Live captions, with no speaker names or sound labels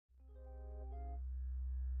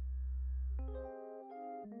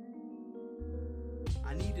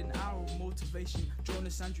motivation.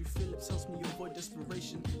 Jonas Andrew Phillips helps me avoid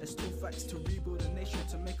desperation. There's two facts to rebuild a nation,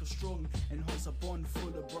 to make us strong. Enhance a bond full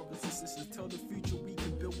of brothers and sisters. Tell the future we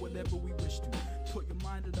can build whatever we wish to. Put your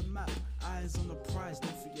mind on the map, eyes on the prize.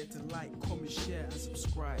 Don't forget to like, comment, share and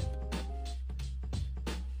subscribe.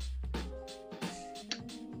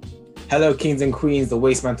 Hello Kings and Queens, the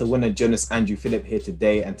Waste Mantle winner Jonas Andrew Phillip here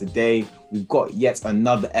today, and today we've got yet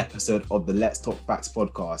another episode of the Let's Talk Facts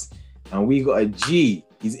podcast, and we got a G.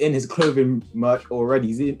 He's in his clothing merch already.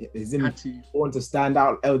 He's in want to stand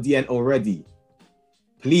out LDN already.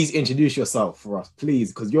 Please introduce yourself for us,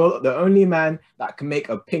 please, because you're the only man that can make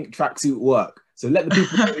a pink tracksuit work. So let the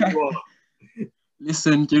people know who you are.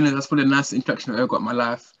 Listen, Jonas, that's probably the nicest introduction I've ever got in my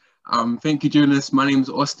life. Thank you, Jonas. My name is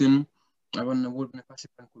Austin. I run an award-winning fashion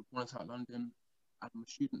brand called Jonas out London. I'm a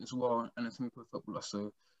student as well and a semi-pro footballer,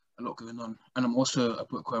 so a lot going on. And I'm also a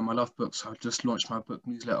book writer. I love books. So I've just launched my book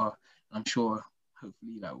newsletter. And I'm sure,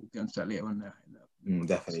 hopefully, that we'll get into that later on there.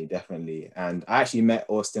 Definitely. And I actually met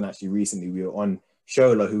Austin recently. We were on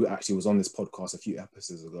Shola, who actually was on this podcast a few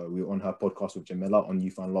episodes ago. We were on her podcast with Jamila on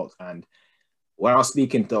Youth Unlocked. And when I was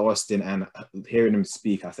speaking to Austin and hearing him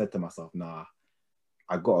speak, I said to myself, nah,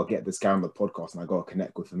 I got to get this guy on the podcast and I got to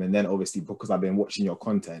connect with him. And then obviously, because I've been watching your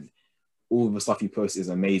content, all the stuff you post is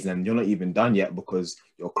amazing. And you're not even done yet because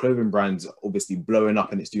your clothing brand's obviously blowing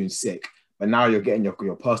up and it's doing sick. But now you're getting your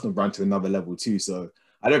personal brand to another level too. So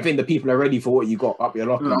I don't think the people are ready for what you got up your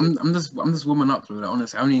locker. I'm just warming up, bro. Like,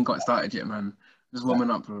 honestly, I haven't even got started yet, man. Just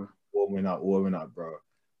warming up, bro. Warming up, bro.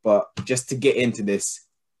 But just to get into this,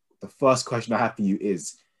 the first question I have for you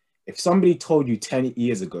is, if somebody told you 10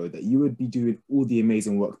 years ago that you would be doing all the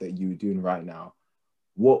amazing work that you're doing right now,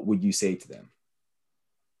 what would you say to them?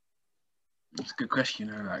 It's a good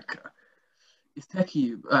question. Like, it's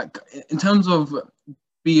techie. Like, in terms of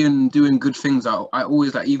doing good things, I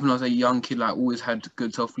always, like, even as a young kid, like, always had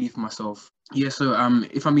good self-belief in myself. Yeah, so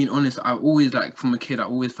if I'm being honest, I always, like, from a kid, I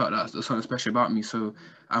always felt that there's something special about me. So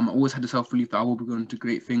I always had the self-belief that I will be going to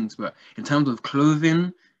great things. But in terms of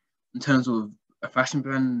clothing, in terms of a fashion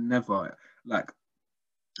brand, never. Like,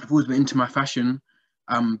 I've always been into my fashion,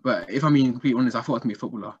 but if I'm being completely honest, I thought I was gonna be a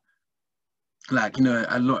footballer. Like, you know,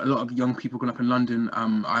 a lot of young people growing up in London,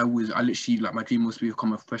 I literally, like, my dream was to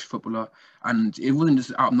become a professional footballer, and it wasn't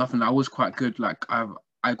just out of nothing. I was quite good. Like,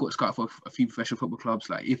 I got scouted for a few professional football clubs.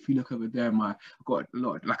 Like, if you look over there, I've got a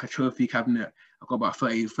lot, like a trophy cabinet. I've got about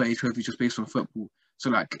 30 trophies just based on football. So,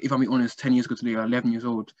 like, if I'm being honest, 10 years ago today, 11 years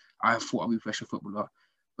old, I thought I'd be a professional footballer.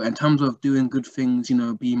 But in terms of doing good things, you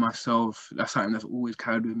know, being myself, that's something that's always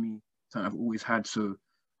carried with me, something I've always had. So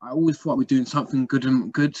I always thought we're doing something good,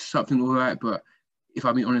 something all right. But if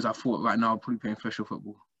I'm being honest, I thought right now I'm probably playing professional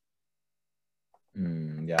football.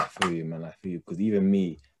 Yeah, I feel you, man. I feel you. Because even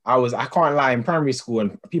me, I can't lie, in primary school,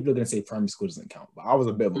 and people are going to say primary school doesn't count, but I was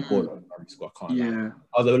a bit of a baller in primary school. I can't lie.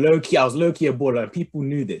 I was low-key a baller, and people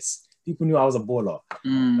knew this. People knew I was a baller.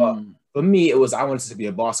 But for me, I wanted to be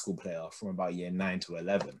a basketball player from about year 9 to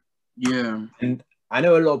 11. Yeah. And I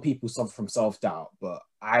know a lot of people suffer from self-doubt, but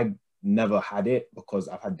I never had it because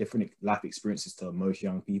I've had different life experiences to most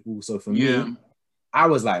young people. So for me, I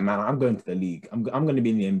was like, man, I'm going to the league. I'm going to be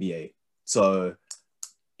in the NBA. So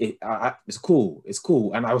it's cool. It's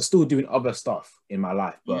cool. And I was still doing other stuff in my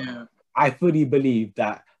life. But I fully believe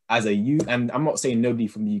that as a youth, and I'm not saying nobody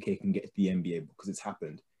from the UK can get to the NBA because it's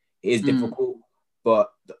happened. It is difficult,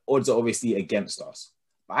 but the odds are obviously against us.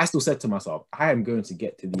 But I still said to myself, I am going to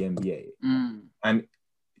get to the NBA. And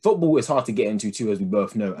football is hard to get into too, as we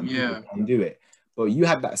both know, and people can do it. But you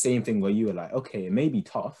had that same thing where you were like, okay, it may be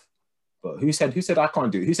tough, but who said I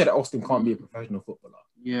can't do it? Who said Austin can't be a professional footballer?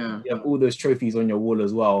 Yeah. You have all those trophies on your wall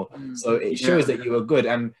as well. So it shows that you were good.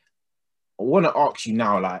 And I want to ask you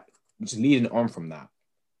now, like, just leading on from that,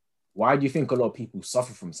 why do you think a lot of people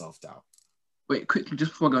suffer from self-doubt? Wait, quickly,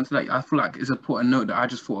 just before I go into that, I feel like it's an important note that I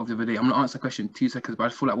just thought of the other day. I'm going to answer the question in 2 seconds, but I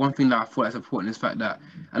feel like one thing that I thought is important is the fact that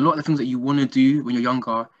a lot of the things that you want to do when you're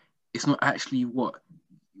younger, it's not actually what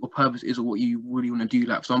your purpose is or what you really want to do.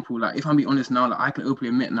 Like, for example, like, if I'm being honest now, like, I can openly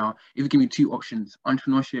admit now, if you give me 2 options,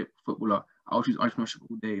 entrepreneurship, footballer, I'll choose entrepreneurship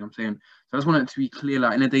all day, you know what I'm saying? So I just want it to be clear,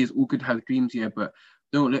 like, in the day, it's all good to have dreams, but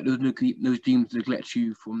don't let those dreams neglect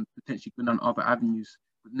you from potentially going down other avenues.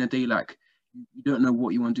 But in the day, like, you don't know what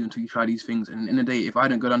you want to do until you try these things. And in the day, if I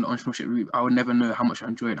don't go down the entrepreneurship route, I would never know how much I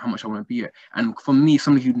enjoy it, how much I want to be it. And for me,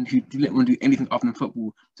 somebody who didn't want to do anything other than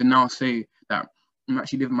football, to now say that I'm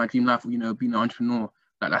actually living my dream life of, you know, being an entrepreneur,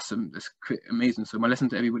 like, that's amazing. So my lesson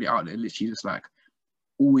to everybody out there, literally just like,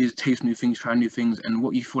 always taste new things, try new things, and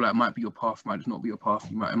what you feel like might be your path might just not be your path.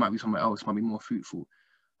 It might be somewhere else, might be more fruitful.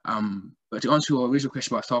 But to answer your original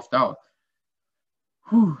question about self-doubt,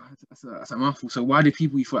 Whew, that's a mouthful. So why do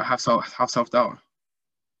people you feel like have self-doubt?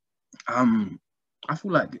 I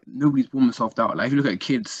feel like nobody's born with self-doubt. Like if you look at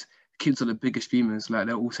kids are the biggest dreamers. Like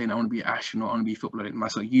they're all saying, I want to be an astronaut, I want to be a footballer. Like,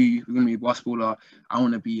 myself, you're going to be a basketballer, I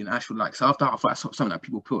want to be an astronaut. Like self-doubt, I feel like something that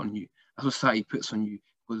people put on you. That's what society puts on you,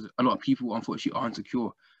 because a lot of people, unfortunately, are insecure.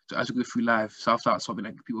 So as you go through life, self-doubt is something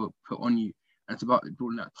that people put on you. And it's about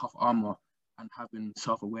building that tough armor and having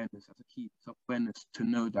self-awareness. That's a key, self-awareness, to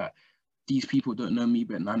know that these people don't know me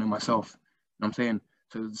better than I know myself. You know what I'm saying?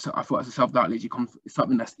 So I thought as a self-doubt literally comes, it's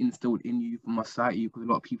something that's instilled in you from society, because a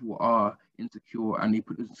lot of people are insecure and they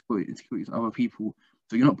put insecurities on other people.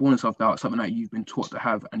 So you're not born with self-doubt, it's something that you've been taught to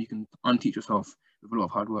have, and you can unteach yourself with a lot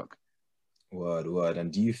of hard work. Word.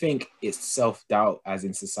 And do you think it's self-doubt as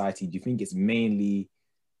in society? Do you think it's mainly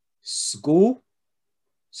school,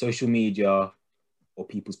 social media, or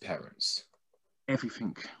people's parents?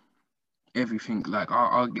 Everything. Like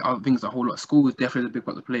I think it's a whole lot. School is definitely a big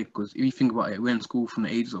part to play, because if you think about it, we're in school from the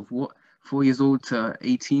ages of 4 years old to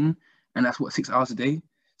 18, and that's 6 hours a day.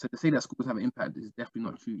 So to say that schools have an impact is definitely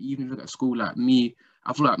not true. Even if you look at school, like me,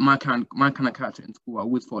 I feel like my kind of character in school, I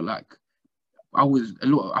always felt like I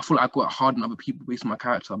feel like I got hard on other people based on my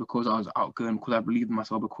character, because I was outgoing, because I believed in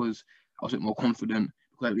myself, because I was a bit more confident,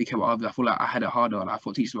 because I really cared about others. I feel like I had it harder. Like, I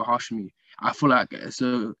thought teachers were harsh on me. I feel like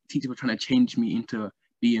so teachers were trying to change me into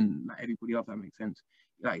being like everybody else. That makes sense.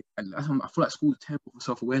 Like I feel like school is terrible for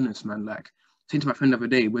self-awareness, man. Like saying to my friend the other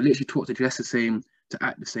day, we're literally taught to dress the same, to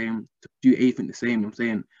act the same, to do anything the same. You know what I'm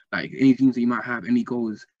saying, like any dreams that you might have, any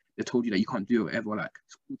goals, they told you that you can't do it, whatever. Like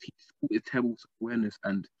school is terrible self-awareness,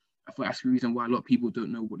 and I feel that's the reason why a lot of people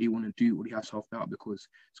don't know what they want to do, or they have self-doubt, because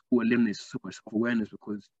school eliminates so much self-awareness,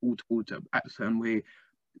 because all told to act a certain way,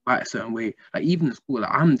 by a certain way. Like even in school,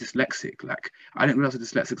 like I'm dyslexic. Like I didn't realize I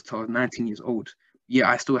was dyslexic until I was 19 years old. Yeah,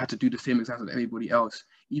 I still had to do the same exams as everybody else,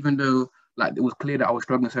 even though like it was clear that I was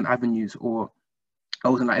struggling in certain avenues, or I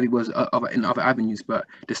wasn't like everybody was in other avenues. But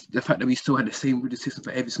the fact that we still had the same rigid system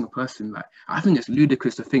for every single person, like I think it's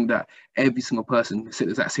ludicrous to think that every single person can sit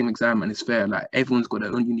the exact same exam and it's fair. Like everyone's got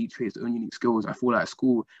their own unique traits, their own unique skills. I feel like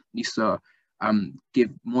school needs to give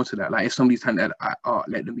more to that. Like if somebody's talented at art,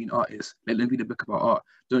 let them be an artist. Let them read a book about art.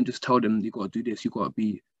 Don't just tell them you got to do this. You got to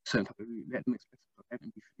be certain type of route. Let them express it. Let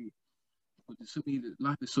them be free.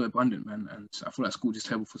 Life is so abundant, man, and I feel like school is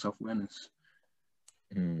terrible for self-awareness.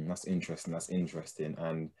 That's interesting.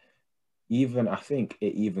 And even I think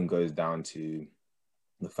it even goes down to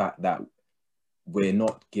the fact that we're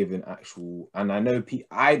not given actual, and I know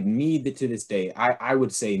me to this day, I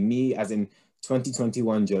would say me as in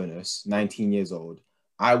 2021 Jonas, 19 years old,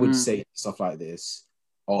 I would say stuff like this,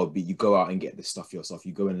 but you go out and get this stuff yourself,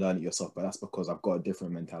 you go and learn it yourself, but that's because I've got a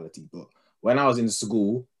different mentality. But when I was in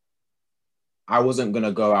school, I wasn't going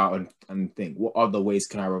to go out and think, what other ways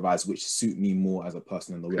can I revise which suit me more as a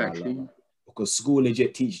person and the way I learn? Because school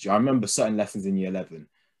legit teaches you. I remember certain lessons in year 11,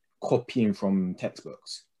 copying from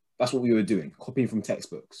textbooks. That's what we were doing, copying from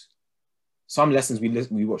textbooks. Some lessons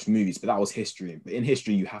we watched movies, but that was history. But in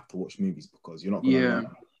history, you have to watch movies because you're not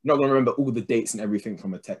going to remember all the dates and everything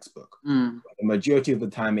from a textbook. The majority of the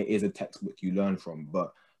time, it is a textbook you learn from,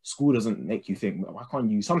 but school doesn't make you think, why can't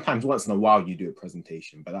you? Sometimes once in a while you do a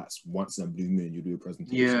presentation, but that's once in a blue moon you do a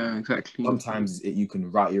presentation. Yeah, exactly. Sometimes you can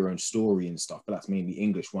write your own story and stuff, but that's mainly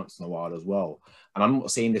English once in a while as well. And I'm not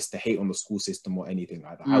saying this to hate on the school system or anything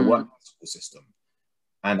like that. I work in the school system.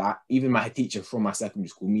 And even my teacher from my secondary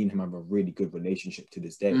school, me and him have a really good relationship to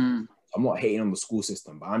this day. I'm not hating on the school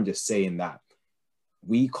system, but I'm just saying that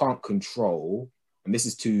we can't control, and this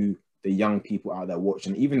is to the young people out there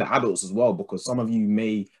watching, even the adults as well, because some of you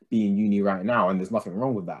may be in uni right now and there's nothing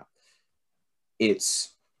wrong with that. It's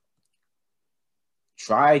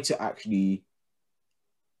try to actually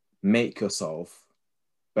make yourself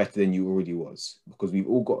better than you already was, because we've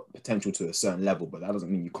all got potential to a certain level, but that doesn't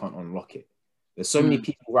mean you can't unlock it. There's so many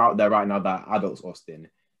people out there right now that are adults, Austin,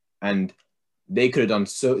 and they could have done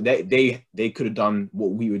they could have done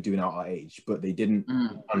what we were doing at our age, but they didn't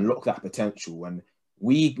unlock that potential. And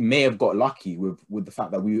we may have got lucky with the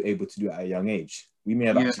fact that we were able to do it at a young age. We may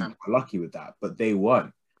have actually got lucky with that, but they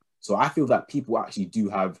weren't. So I feel that people actually do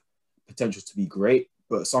have potential to be great,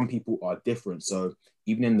 but some people are different. So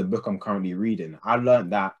even in the book I'm currently reading, I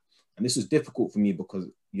learned that, and this was difficult for me because,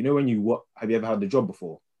 you know, have you ever had the job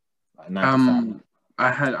before? Like 9 to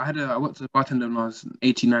 5? I worked as a bartender when I was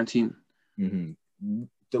 18, 19.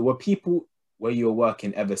 There were people where you're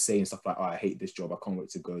working ever saying stuff like, oh, I hate this job, I can't wait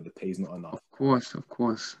to go, the pay's not enough? Of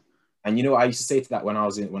course. And you know what I used to say to that when I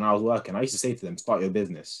was working? I used to say to them, start a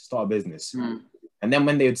business. And then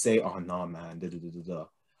when they would say, oh, no, man,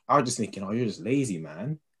 I was just thinking, oh, you're just lazy,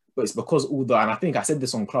 man. But it's because and I think I said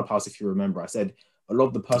this on Clubhouse, if you remember, I said, a lot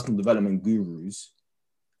of the personal development gurus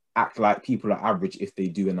act like people are average if they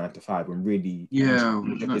do a 9 to 5, and really,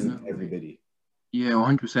 entrepreneurship isn't for everybody. Yeah,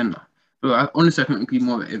 100%. But honestly, I couldn't agree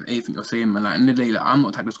more with anything you're saying, man. Like, in the day, like, I'm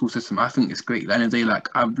not type of school system. I think it's great. Like, in the day, like,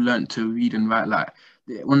 I've learned to read and write. Like,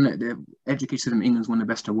 the education system in England is one of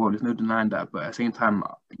the best in the world. There's no denying that. But at the same time,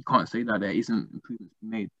 you can't say that there isn't improvements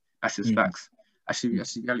being made. That's just facts. That's the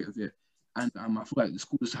reality of it. And I feel like the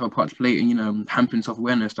schools have a part to play in, hampering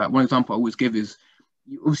self-awareness. Like, one example I always give is,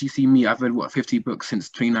 you obviously see me, I've read, 50 books since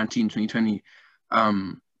 2019, 2020.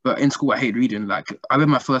 But in school, I hate reading. Like, I read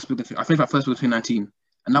my first book, I finished my first book in 2019.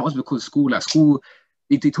 And that was because school,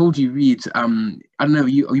 they told you read, I don't know,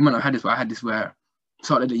 you might not have had this, but I had this where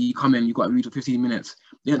started that you come in, you got to read for 15 minutes.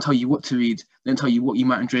 They don't tell you what to read. They don't tell you what you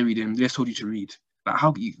might enjoy reading. They just told you to read. Like,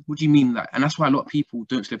 what do you mean that? And that's why a lot of people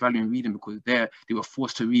don't see the value in reading, because they were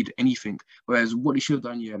forced to read anything. Whereas what they should have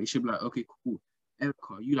done, they should be like, okay, cool.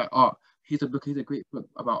 Erica, you like art. Here's a great book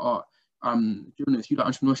about art. Jonas, you like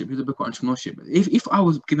entrepreneurship. Here's a book about entrepreneurship. If I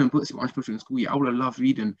was given books about entrepreneurship in school, I would have loved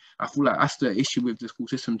reading. I feel like that's the issue with the school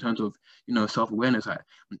system in terms of, self-awareness. Like,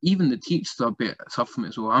 even the teachers are a bit suffer from it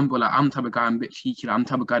as well. I'm the type of guy, I'm a bit cheeky. Like, I'm the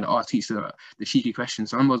type of guy that asks teachers the cheeky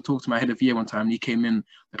questions. So I remember I was talking to my head of year one time, and he came in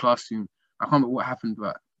the classroom. I can't remember what happened,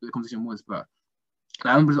 but the conversation was, but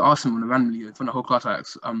I remember just asking him randomly in front of the whole class,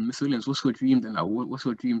 like, Miss Williams, what's your dream then? Like, what's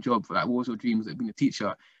your dream job? Like, what was your dream? Was it being a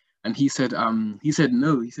teacher? And he said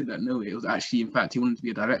no. He said that no, it was actually, in fact, he wanted to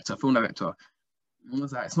be a director, film director. And I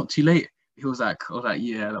was like, it's not too late. I was like,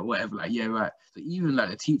 yeah, like, whatever, like, yeah, right. So even like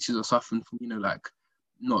the teachers are suffering from, like,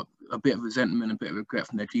 not a bit of resentment, a bit of regret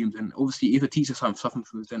from their dreams. And obviously, if a teacher's suffering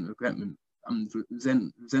from resentment and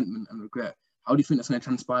regret, how do you think that's going to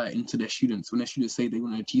transpire into their students when their students say they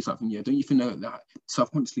want to achieve something? Yeah, don't you think that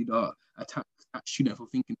subconsciously they attack that student for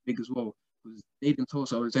thinking big as well, because they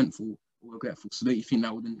themselves are resentful or regretful? So don't you think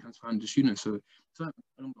that will then transfer into students? So it's like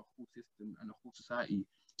along the whole system and the whole society.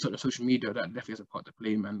 So the social media, that definitely has a part to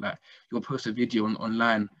play, man. Like, you'll post a video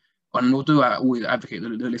online, and although I always advocate,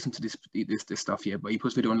 don't listen to this stuff here, but you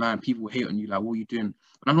post a video online, people hate on you, like, what are you doing?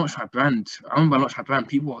 But I'm not trying to brand. I remember I'm not trying to brand.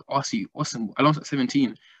 People ask you, awesome. I launched at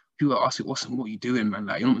 17. People are asking, awesome, what are you doing, man?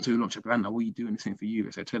 Like, you're not meant to launch a brand. Like, what are you doing? The same for you,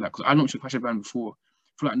 etc. Like, because I launched a fashion brand before.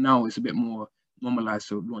 I feel like now it's a bit more normalized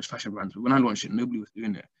to launch fashion brands. But when I launched it, nobody was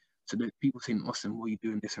doing it. So the people saying, awesome, what are you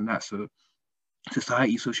doing, this and that. So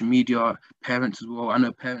society, social media, parents as well. I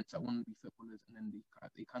know parents that want to be footballers, and then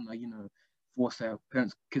they kind of, force their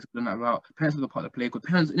kids going that route. Parents have a part to play, because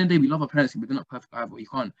parents, in the day, we love our parents, but they're not perfect either. You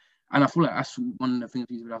can't. And I feel like that's one of the things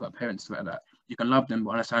we realize about parents, like that. You can love them,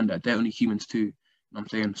 but understand that they're only humans too. You know what I'm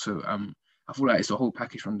saying? So I feel like it's a whole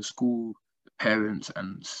package from the school, the parents,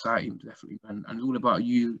 and society, definitely, man. And it's all about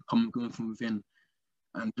you going from within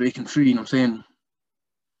and breaking free, you know what I'm saying?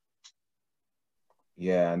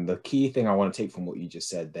 Yeah, and the key thing I want to take from what you just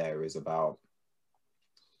said there is about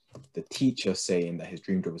the teacher saying that his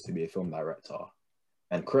dream job was to be a film director.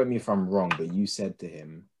 And correct me if I'm wrong, but you said to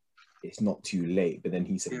him, it's not too late, but then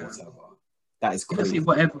he said, whatever. That is crazy.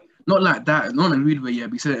 Whatever. Not like that, not in a rude way, yeah,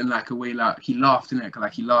 but he said it in like a way, like he laughed, innit?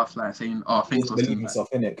 Like he laughed, like saying, oh, thanks. He doesn't believe himself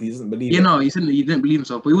in it, because he doesn't believe it. No, he said he didn't believe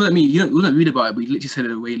himself, but it wasn't me. He wasn't read about it, but he literally said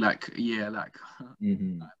it in a way like, yeah, like, I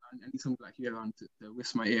need something like here around to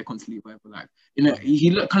whisper my ear constantly, whatever. Like,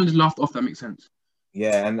 he kind of just laughed off. That makes sense.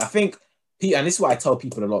 Yeah, and I think, and this is what I tell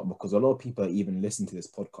people a lot, because a lot of people even listen to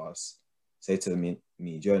this podcast say to me,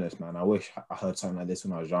 Jonas, man, I wish I heard something like this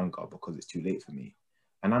when I was younger, because it's too late for me.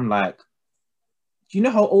 And I'm like, do you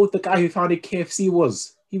know how old the guy who founded KFC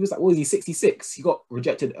was? He was like, what was he, 66? He got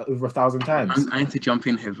rejected over 1,000 times. I need to jump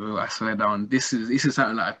in here, bro. I swear down. This is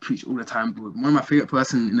something that I preach all the time, bro. One of my favorite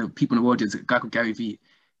people in the world is a guy called Gary Vee.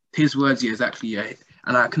 His words, exactly, and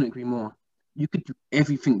I couldn't agree more. You could do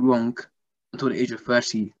everything wrong until the age of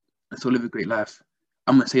 30 and still live a great life.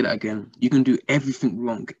 I'm going to say that again. You can do everything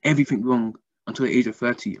wrong until the age of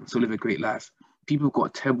 30 and still live a great life. People got a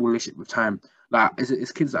terrible relationship with time. Like,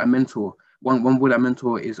 it's kids that I mentor. One boy that I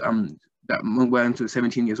mentor is that when we're into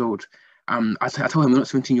 17 years old. I tell him, you're not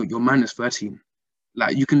 17, your man is 13.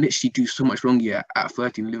 Like, you can literally do so much wrong at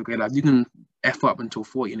 30 and live a great life. You can F up until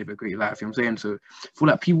 40 and live a great life, you know what I'm saying? So for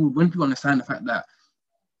like when people understand the fact that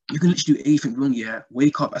you can literally do anything wrong,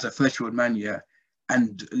 wake up as a 30-year-old man,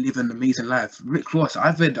 and live an amazing life. Rick Ross,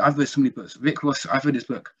 I've read so many books. Rick Ross, I've read his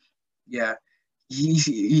book. Yeah. You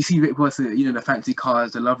see Rick Ross, the fancy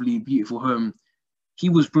cars, the lovely, beautiful home. He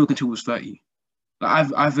was broke until he was 30.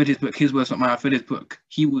 Like, I've read his book. His words, not mine. I've read his book.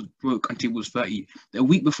 He was broke until he was 30. The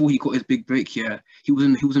week before he got his big break, he was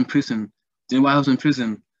in prison. Do you know why he was in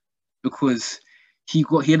prison? Because he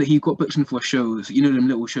got booked in for shows. You know them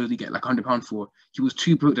little shows you get like £100 for. He was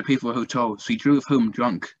too broke to pay for a hotel, so he drove home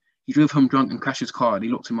drunk. He drove home drunk and crashed his car. They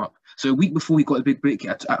locked him up. So a week before he got a big break,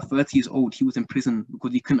 at 30 years old, he was in prison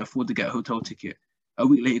because he couldn't afford to get a hotel ticket. A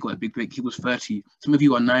week later, he got a big break. He was 30. Some of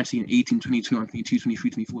you are 19, 18, 20, 21, 22, 23,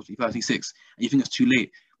 24, 25, 26, and you think it's too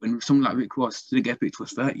late. When someone like Rick Ross didn't get a break till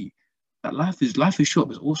 30. That life is short,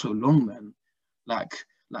 but it's also long, man. Like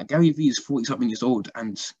Gary Vee is 40-something years old,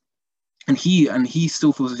 and he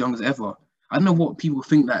still feels as young as ever. I don't know what people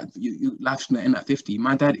think that your life's gonna end at 50.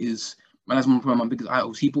 My dad's one of my biggest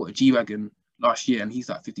idols. He bought a G-Wagon last year, and he's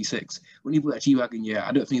like 56. When he bought that G-Wagon, yeah,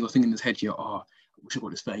 I don't think he was thinking in his head, yeah, I wish I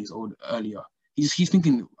got this 30 years old earlier. He's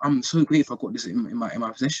thinking, I'm so grateful I got this in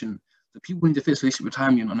my possession. The people who need to fix relationship with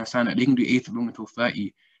time and understand that they can do 80 long until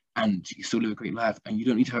 30, and you still live a great life, and you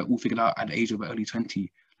don't need to have it all figured out at the age of early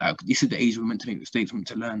 20. Like, this is the age we're meant to make mistakes, we're meant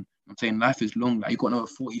to learn. I'm saying life is long. Like, you've got another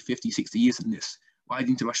 40, 50, 60 years in this. Why do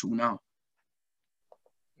you need to rush it all now?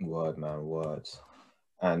 Word, man, words.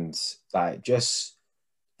 And like, just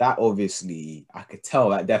that, obviously, I could tell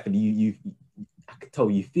that definitely I could tell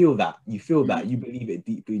you feel that. You feel that. You believe it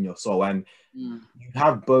deeply in your soul. And you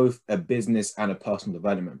have both a business and a personal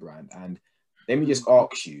development brand. And let me just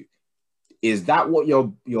ask you, is that what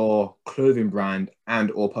your clothing brand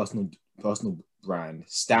and or personal brand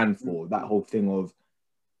stand for? That whole thing of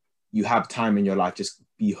you have time in your life, just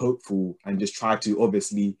be hopeful and just try to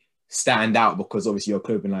obviously stand out, because obviously your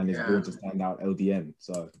clothing line is going to stand out, LDN.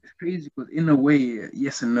 So it's crazy because in a way,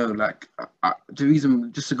 yes and no. Like, the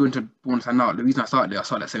reason, just to go into one stand out, the reason I started at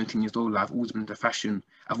 17 years old. Like, I've always been into fashion.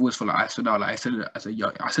 I've always felt like I stood out. Like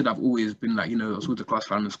I said, I've always been like, I was always the class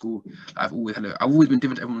clown in school. I've always been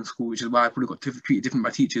different to everyone in school, which is why I probably got treated different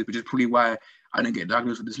by teachers, which is probably why I didn't get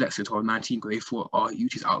diagnosed with dyslexia until I was 19, because they thought,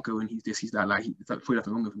 Yuchi's outgoing, he's this, he's that, like, there's probably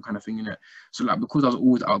nothing wrong with him, kind of thing, innit? So, like, because I was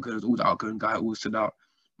always the outgoing guy, I always stood out.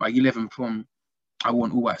 My year 11 prom, I wore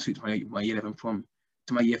an all-white suit to my year 11 prom.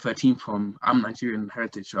 To my year 13 prom, I'm Nigerian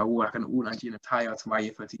heritage, so I wore like an all-Nigerian attire to my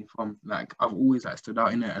year 13 prom. Like, I've always like stood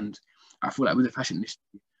out in it, and I feel like with the fashion industry,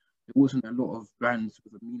 there wasn't a lot of brands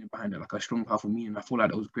with a meaning behind it, like a strong, powerful meaning. I feel like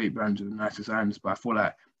there was great brands with nice designs, but I feel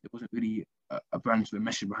like there wasn't really a brand with a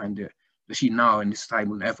message behind it. Especially now in this time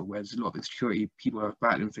more than ever, where there's a lot of insecurity, people are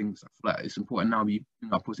battling things. I feel like it's important now we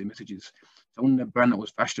bring out positive messages. So I wanted a brand that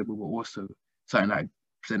was fashionable, but also something like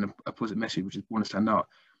present a positive message, which is want to stand out.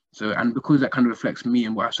 So, and because that kind of reflects me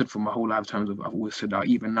and what I've said for my whole life, terms of I've always stood out.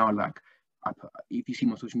 Even now, like, if you see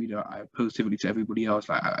my social media, I post differently to everybody else.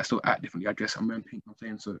 Like, I still act differently. I dress, I'm wearing pink. I'm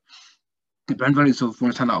saying, so the brand values of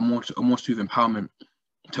want to stand out more to empowerment,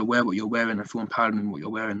 to wear what you're wearing and feel empowered in what you're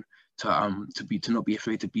wearing, to not be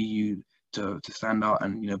afraid to be you, to stand out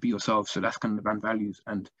and be yourself. So that's kind of the brand values,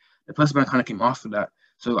 and the personal brand kind of came after that.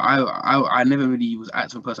 So I never really was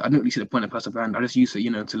active in person. I didn't really see the point of personal brand. I just used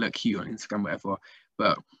it, to look cute on Instagram, whatever.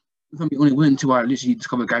 But it only went until I literally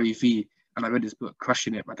discovered Gary Vee, and I read this book,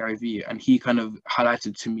 Crushing It by Gary Vee, and he kind of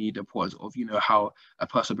highlighted to me the importance of how a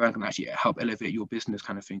personal brand can actually help elevate your business,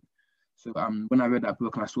 kind of thing. So when I read that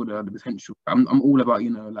book and I saw the potential, I'm all about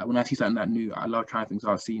like when I see something that new, I love trying things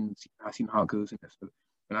out, seeing how it goes. So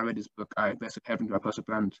when I read this book, I invested heavily into my personal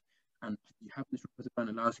brand, and you have this personal brand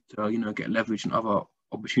allows you to get leverage and other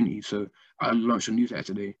opportunities. So I launched a newsletter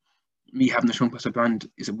today. Me having a strong personal brand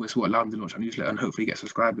is what allowed me to launch a newsletter and hopefully get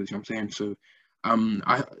subscribers. You know what I'm saying? So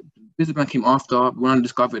business brand came after. When I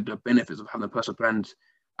discovered the benefits of having a personal brand,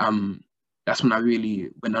 that's when I really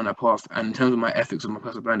went down that path. And in terms of my ethics of my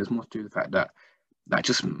personal brand, it's more to do with the fact that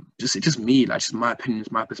just me, like just my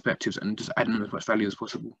opinions, my perspectives, and just adding as much value as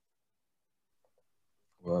possible.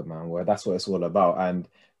 Word, man, word. That's what it's all about. And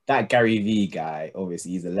that Gary Vee guy,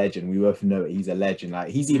 obviously, he's a legend. We both know it. He's a legend. Like,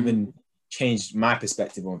 he's even changed my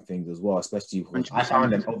perspective on things as well, especially because I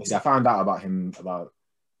found out about him about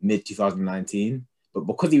mid-2019, but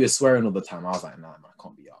because he was swearing all the time, I was like, nah, man, I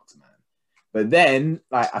can't be asked, man. But then,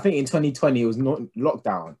 like, I think in 2020, it was not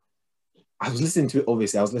lockdown. I was listening to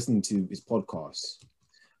his podcast,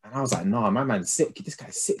 and I was like, nah, my man's sick. This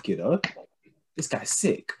guy's sick, This guy's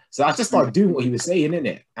sick. So I just started doing what he was saying,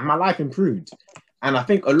 innit? And my life improved. And I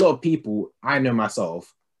think a lot of people, I know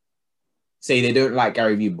myself, say they don't like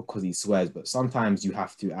Gary Vee because he swears, but sometimes you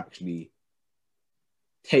have to actually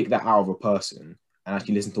take that out of a person and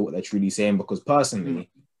actually listen to what they're truly saying. Because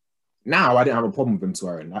personally, now I didn't have a problem with him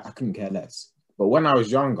swearing. I couldn't care less. But when I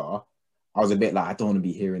was younger, I was a bit like, I don't want to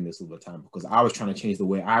be hearing this all the time, because I was trying to change the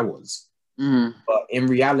way I was. But in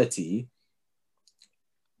reality,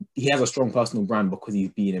 he has a strong personal brand because he's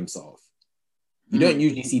being himself. You don't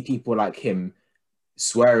usually see people like him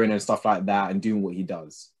swearing and stuff like that and doing what he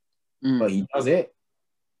does. But he does it.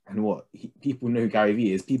 And people know who Gary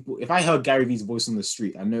Vee is. If I heard Gary Vee's voice on the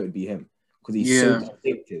street, I know it'd be him, because he's so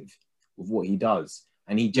distinctive with what he does.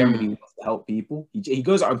 and he generally wants to help people. He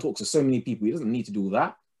goes out and talks to so many people. He doesn't need to do all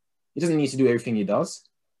that. He doesn't need to do everything he does,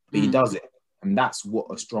 but he does it. And that's what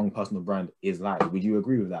a strong personal brand is like. Would you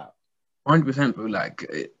agree with that? 100%, bro. Like,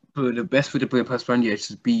 bro, the best way to build a personal brand is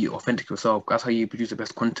just be authentic yourself. That's how you produce the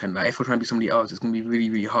best content. Like, if you're trying to be somebody else, it's going to be really,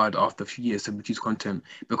 really hard after a few years to produce content,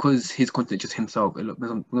 because his content is just himself. It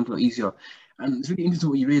becomes a lot easier. And it's really interesting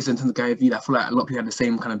what you raised in terms of Gary Vee. I feel like a lot of people had the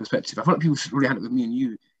same kind of perspective. I feel like people really had it with me and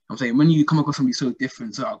you. I'm saying, when you come across somebody so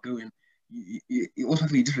different, so outgoing, you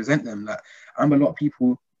automatically just resent them. Like, I remember a lot of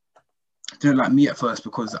people didn't like me at first,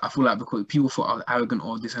 because I feel like, because people thought I was arrogant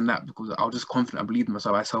or this and that, because I was just confident. I believed in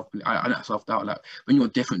myself. I let myself doubt. Like, when you're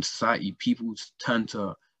different in society, people turn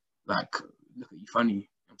to, like, look at you funny.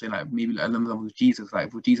 I'm saying, like, maybe like another example with Jesus.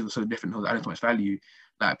 Like, if Jesus was so different, he was adding so much value.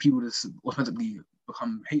 Like, people just automatically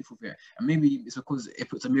become hateful for it. And maybe it's because it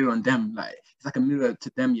puts a mirror on them. Like, it's like a mirror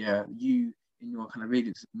to them. Yeah, you in your kind of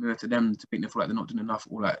radiance, mirror to them, to make them feel like they're not doing enough,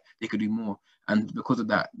 or like they could do more. And because of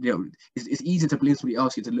that, it's easier to blame somebody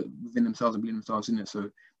else, to look within themselves and blame themselves in it. So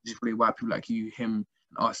this is probably why people like you, him,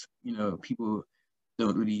 and us, people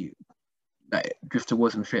don't really like drift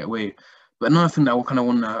towards them straight away. But another thing that I kind of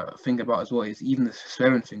want to think about as well is even the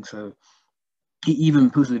swearing thing. So he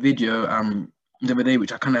even posted a video the other day,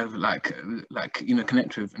 which I kind of like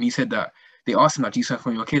connect with, and he said that they asked him, like, do you swear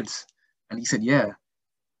from your kids? And he said, yeah.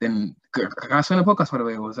 Then can I swear on the podcast, by the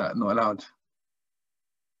way, or was that not allowed?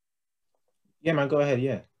 Yeah, man, go ahead.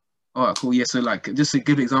 Yeah. All right, cool. Yeah, so like, just a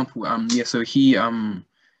good example. So he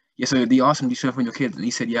so they asked him, do you swear on your kids? And he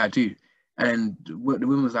said, yeah, I do. And the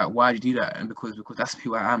woman was like, why do you do that? And because that's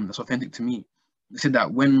who I am. That's authentic to me. He said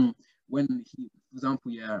that when he, for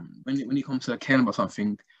example, when he comes to caring about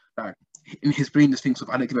something, like, in his brain just thinks of,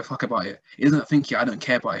 I don't give a fuck about it. He doesn't think, I don't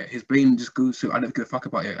care about it. His brain just goes to, I don't give a fuck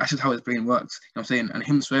about it. That's just how his brain works. You know what I'm saying? And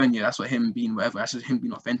him swearing, that's what him being whatever. That's just him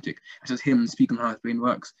being authentic. That's just him speaking how his brain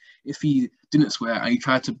works. If he didn't swear and he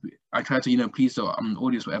tried to please the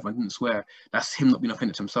audience, whatever, and didn't swear, that's him not being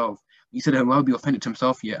authentic to himself. He said he'd rather be authentic to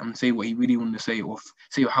himself and say what he really wanted to say, or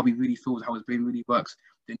say how he really feels, how his brain really works,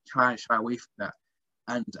 then try and shy away from that.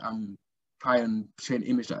 And try and share an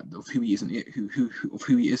image of who he isn't,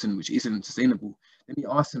 who he isn't, which isn't sustainable. Then he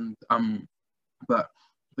asked him, but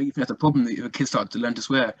you think that's a problem that your kids start to learn to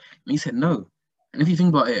swear? And he said no. And if you think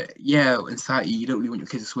about it, in society you don't really want your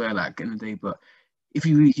kids to swear, like, in the day. But if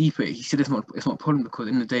you really deep it, he said it's not a problem, because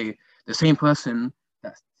in the day, the same person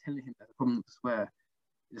that's telling him that's a problem to swear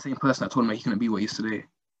is the same person that told him that he couldn't be what he is today.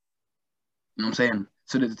 You know what I'm saying?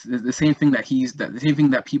 So the same thing the same thing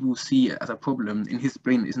that people see as a problem in his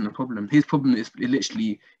brain isn't a problem. His problem is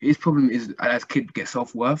as kid gets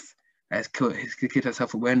self-worth, as kid has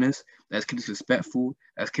self-awareness, as kid is respectful,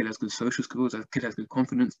 as kid has good social skills, as kid has good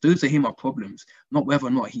confidence. Those to him are problems, not whether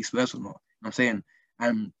or not he swears or not. You know what I'm saying?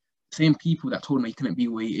 And the same people that told him he couldn't be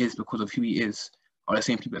where he is because of who he is are the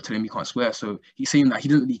same people that tell him he can't swear. So he's saying that he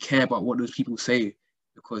doesn't really care about what those people say,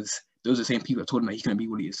 because those are the same people that told him that he couldn't be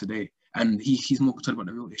what he is today. And he's more concerned about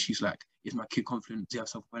the real issues, like, is my kid confident? Does he have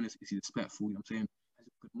self-awareness? Is he respectful? You know what I'm saying? Has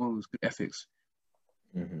good morals, good ethics.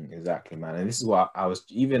 Exactly, man. And this is what I was,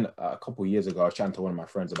 even a couple of years ago, I was chatting to one of my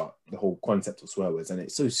friends about the whole concept of swear words, and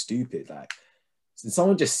it's so stupid. Like,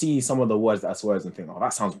 someone just sees some of the words that are swears and think, oh,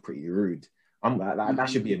 that sounds pretty rude. I'm like, that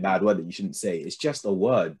should be a bad word that you shouldn't say. It's just a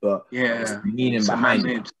word, but it's the meaning behind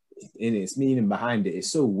it. Its meaning behind it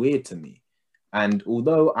is so weird to me. And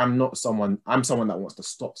although I'm someone that wants to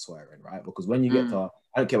stop swearing, right? Because when you get to,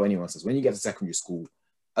 I don't care what anyone says, when you get to secondary school,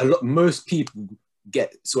 most people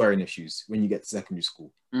get swearing issues when you get to secondary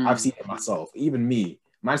school. I've seen it myself. Even me,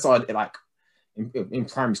 mine started like in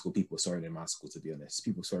primary school. People swearing in my school, to be honest.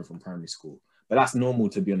 People swearing from primary school, but that's normal,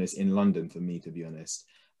 to be honest, in London for me, to be honest.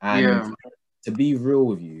 And to be real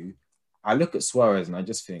with you, I look at swearers and I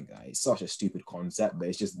just think it's such a stupid concept, but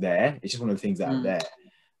it's just there. It's just one of the things that are there,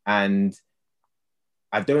 and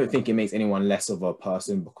I don't think it makes anyone less of a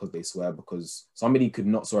person because they swear, because somebody could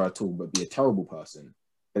not swear at all but be a terrible person,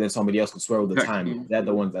 but then somebody else could swear all the time. They're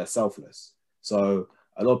the ones that are selfless. So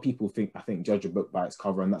a lot of people judge a book by its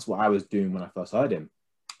cover, and that's what I was doing when I first heard him.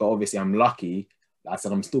 But obviously I'm lucky that I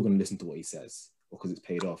said I'm still going to listen to what he says because it's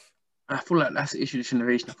paid off. I feel like that's the issue of this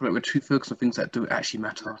generation. I feel like we're too focused on things that don't actually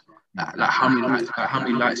matter. Like how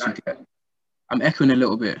many likes you get. I'm echoing a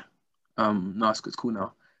little bit. No, it's cool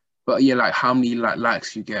now. But yeah, like how many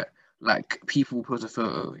likes you get. Like people post a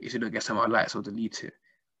photo, if you don't get some likes, or delete it.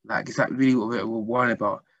 Like, is that really what we're worrying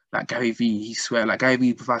about? Like Gary Vee, Gary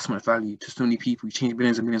Vee provides so much value to so many people. He changed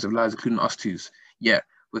millions and millions of lives, including us twos. Yeah,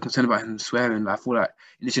 we're concerned about him swearing. Like, I feel like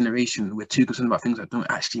in this generation, we're too concerned about things that don't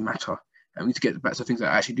actually matter. And we need to get back to things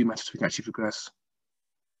that actually do matter so we can actually progress.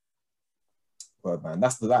 Word, man.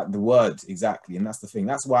 That's the word exactly, and that's the thing.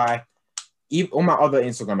 That's why, even on my other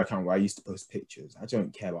Instagram account where I used to post pictures, I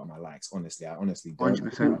don't care about my likes. Honestly, I honestly don't.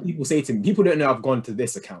 100%. People say to me, people don't know I've gone to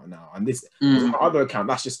this account now, and this because on my other account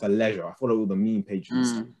that's just for leisure. I follow all the meme pages and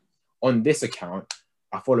stuff. On this account,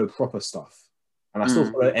 I follow proper stuff, and I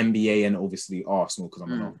still follow NBA and obviously Arsenal because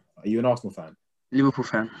I'm an Arsenal. Are you an Arsenal fan? Liverpool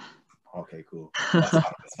fan. Okay, cool. That's fine.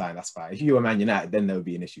 That's fine. That's fine. If you were Man United, then there would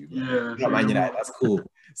be an issue. But Yeah, not Man United. That's cool.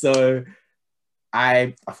 So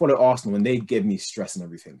I follow Arsenal and they give me stress and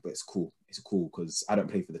everything, but it's cool. It's cool because I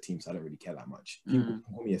don't play for the team, so I don't really care that much. People can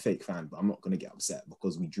call me a fake fan, but I'm not gonna get upset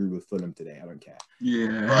because we drew with Fulham today. I don't care.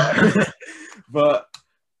 Yeah. But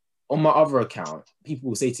on my other account, people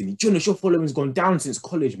will say to me, Jonas, your following's gone down since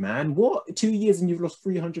college, man. What? 2 years and you've lost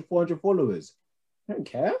 300, 400 followers. I don't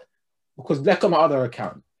care. Because look at my other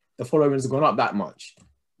account. The following's gone up that much.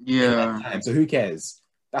 Yeah. So who cares?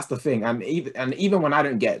 That's the thing. And even when I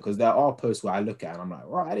don't get, because there are posts where I look at and I'm like,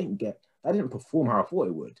 well, I didn't perform how I thought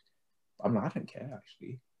it would. I'm like, I don't care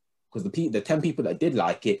actually. Because the 10 people that did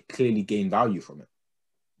like it clearly gained value from it.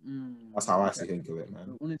 That's how I actually think of it,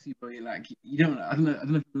 man. Honestly, bro, like you don't. I don't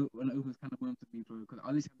know if it opens kind of worms with me, bro. Because I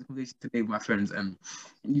literally had this conversation today with my friends, and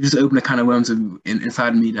you just open a kind of worms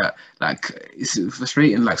inside me that like it's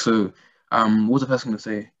frustrating. Like so, what was the first thing to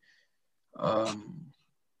say? I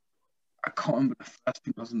can't remember the first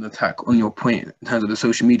thing I was in the attack on your point in terms of the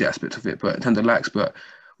social media aspect of it, but in terms of likes. But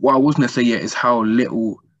what I was gonna say is how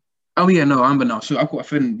little. Oh yeah, no, I remember now. So I've got a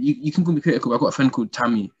friend. You can call me critical. But I've got a friend called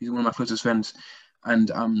Tammy. He's one of my closest friends.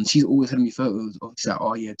 And she's always sending me photos of, she's like,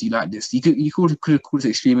 oh yeah, do you like this? You could call this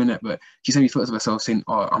extreme in it, but she sent me photos of herself saying,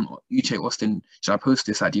 oh, I'm Austin, should I post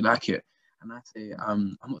this? Like, do you like it? And I say,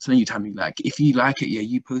 I'm not telling you, Tammy, like, if you like it, yeah,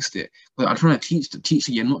 you post it. But I'm trying to teach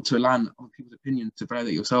you not to rely on other people's opinions to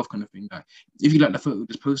validate yourself kind of thing. Like, if you like the photo,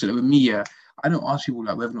 just post it. Like, with me, yeah, I don't ask people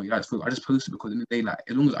like whether or not you like the photo. I just post it because in the day, like,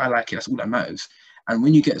 as long as I like it, that's all that matters. And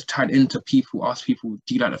when you get tied into people, ask people,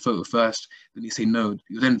 do you like the photo first? Then they say no.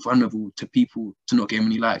 You're then vulnerable to people to not get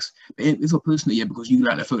any likes. But if you're posting it, yeah, because you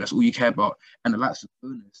like the photo, that's all you care about, and the likes are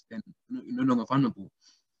bonus, then you're no longer vulnerable.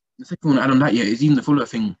 The second one I don't like yet is even the follower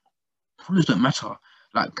thing. Followers don't matter.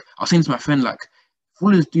 Like, I was saying to my friend, like,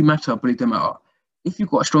 followers do matter, but they don't matter. If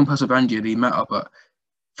you've got a strong personal brand, yeah, they matter, but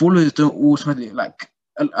followers don't automatically, like,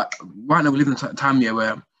 right now we live in a time here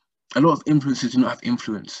where a lot of influencers do not have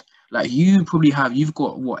influence. Like you've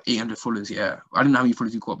got what 800 followers, yeah. I don't know how many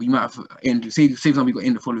followers you've got, but you might have say for example you got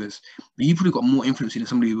 800 followers, but you probably got more influence than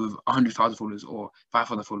somebody with 100,000 followers or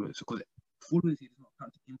 5,000 followers because followers is not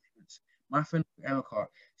count to influence. My friend Erica,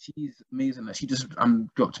 she's amazing. That she just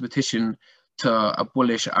dropped a petition to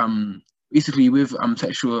abolish basically with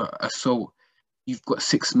sexual assault. You've got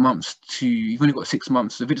 6 months you've only got 6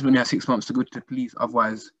 months. The victim only has 6 months to go to the police.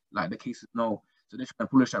 Otherwise, like the case is no. So they're trying to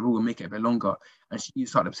abolish that rule and make it a bit longer. And she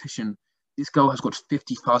started a petition. This girl has got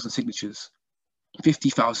 50,000 signatures.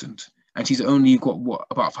 50,000. And she's only got,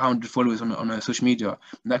 about 500 followers on her social media.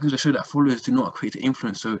 And that goes to show that followers do not create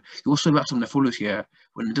influence. So you also back on the followers here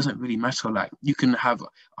when it doesn't really matter. Like, you can have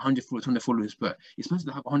 100 followers, 100 followers, but it's better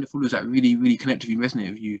to have 100 followers that really, really connect with you, resonate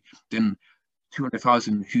with you, than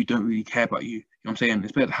 200,000 who don't really care about you. You know what I'm saying?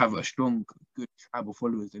 It's better to have a strong, good tribe of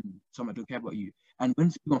followers than some that don't care about you. And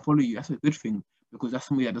when people don't follow you, that's a good thing, because that's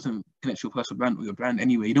somebody that doesn't connect to your personal brand or your brand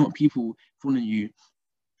anyway. You don't want people following you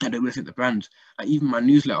and don't represent the brand. Like even my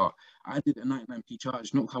newsletter, I did a 99p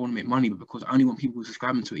charge, not because I want to make money, but because I only want people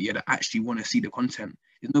subscribing to it, yeah, that actually want to see the content.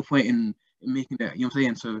 There's no point in making that, you know what I'm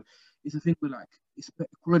saying? So it's a thing where like, it's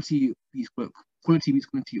quality beats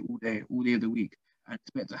quantity all day of the week. And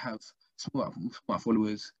expect to have smart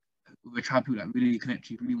followers with a tribe of people that really connect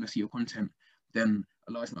to you, really want to see your content, than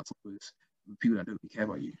a large amount of followers with people that don't really care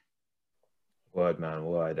about you. Word, man,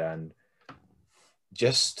 word. And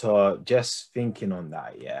just thinking on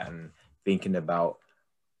that, yeah, and thinking about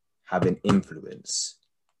having influence,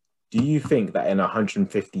 do you think that in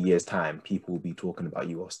 150 years' time, people will be talking about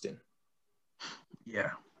you, Austin?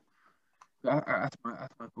 Yeah. That's my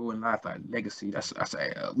goal in life, like legacy. That's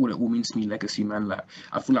what it all means to me, legacy, man. Like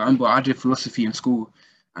I feel like I did philosophy in school,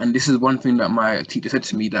 and this is one thing that my teacher said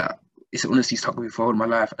to me that it's honestly stuck with me for all my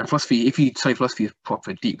life. And philosophy, if you study philosophy, is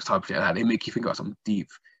proper deep subject. Like they make you think about some deep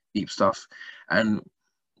stuff. And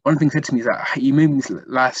one thing he said to me is that you made this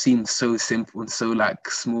life seem so simple and so like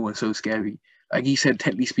small and so scary. Like he said,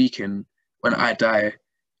 technically speaking, when I die,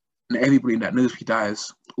 and everybody that knows me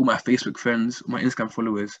dies, all my Facebook friends, all my Instagram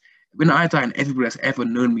followers, when I die and everybody that's ever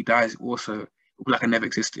known me dies also, it'll be like I never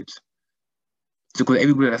existed. So because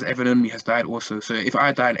everybody that's ever known me has died also. So if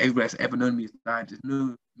I die and everybody that's ever known me has died, there's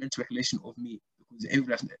no mental recollection of me, because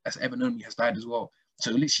everybody that's ever known me has died as well.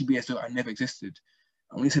 So it'll literally be as though I never existed.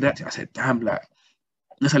 And when he said that, I said, damn, like,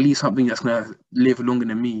 that's at least something that's gonna live longer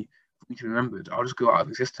than me for me to be remembered. I'll just go out of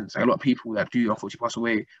existence. Like, a lot of people that do unfortunately pass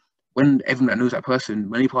away, when everyone that knows that person,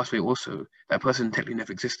 when they pass away also, that person technically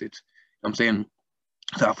never existed. You know what I'm saying?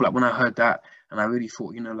 So I feel like when I heard that, and I really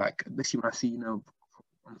thought, like, especially when I see, I'm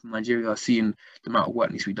from Nigeria, seeing the amount of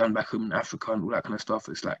work needs to be done back home in Africa and all that kind of stuff,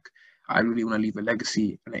 it's like, I really want to leave a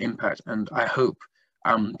legacy and an impact. And I hope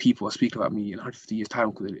people are speaking about me in 150 years'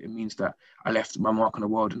 time, because it means that I left my mark on the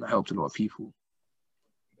world and I helped a lot of people.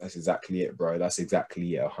 That's exactly it, bro. That's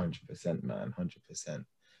exactly it. 100%, man. 100%.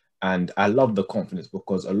 And I love the confidence,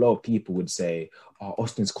 because a lot of people would say, oh,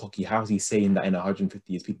 Austin's cocky. How's he saying that in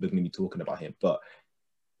 150 years people are going to be talking about him? But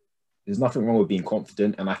there's nothing wrong with being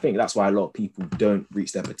confident. And I think that's why a lot of people don't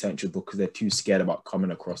reach their potential, because they're too scared about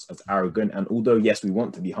coming across as arrogant. And although, yes, we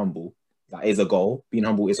want to be humble, that is a goal. Being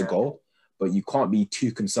humble is a goal, but you can't be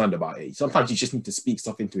too concerned about it. Sometimes you just need to speak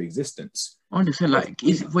stuff into existence. I understand, like,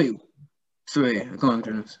 sorry, go on,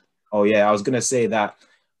 Jonas. Oh, yeah, I was going to say that.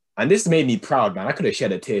 And this made me proud, man. I could have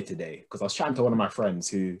shed a tear today, because I was chatting to one of my friends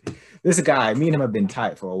who, this guy, me and him have been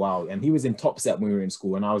tight for a while, and he was in top set when we were in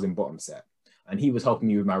school, and I was in bottom set. And he was helping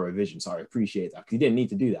me with my revision, so I appreciate that, because he didn't need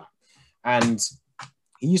to do that. And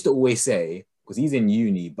he used to always say, because he's in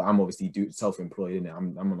uni, but I'm obviously self-employed, innit?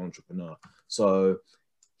 I'm an entrepreneur. So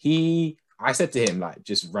I said to him, like,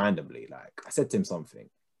 just randomly, like, I said to him something,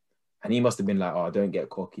 and he must have been like, oh, don't get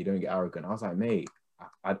cocky, don't get arrogant. I was like, mate,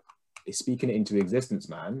 it's speaking it into existence,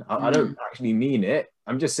 man. I don't actually mean it.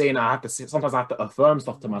 I'm just saying sometimes I have to affirm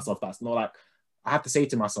stuff to myself that's not like, I have to say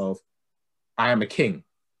to myself, I am a king.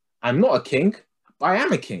 I'm not a king, but I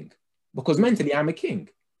am a king, because mentally I'm a king.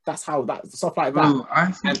 That's how that stuff like that. Bro,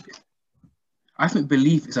 I think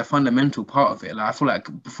belief is a fundamental part of it. Like, I feel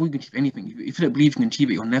like before you can achieve anything, if you don't believe you can achieve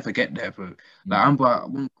it, you'll never get there, bro. Like,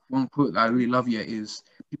 one quote that I really love here is,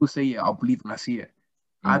 people say, yeah, I'll believe when I see it.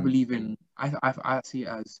 I believe in, I see it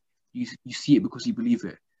as, you see it because you believe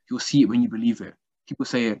it. You'll see it when you believe it. People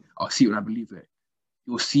say, I'll see it when I believe it.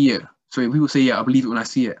 You'll see it. So if people say, yeah, I'll believe it when I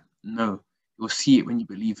see it. No, you'll see it when you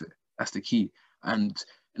believe it. That's the key. And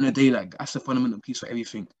in a day, like, that's the fundamental piece for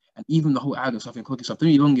everything. And even the whole arrogance stuff and cocky stuff, don't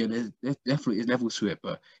get me wrong, there definitely is levels to it,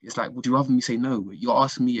 but it's like, would you rather me say no? You're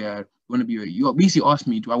asking me, you're basically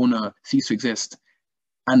asking me, do I want to cease to exist?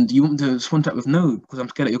 And you want to respond to that with no, because I'm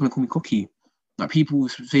scared that you're going to call me cocky. Like, people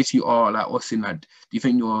say to you, oh, like, Austin, like, do you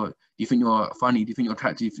think you're funny? Do you think you're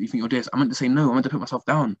attractive? Do you think you're this? I meant to say no. I meant to put myself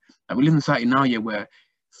down. Like, we live in a society now, where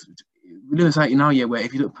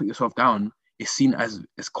if you don't put yourself down, it's seen as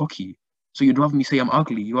cocky. So you'd rather me say I'm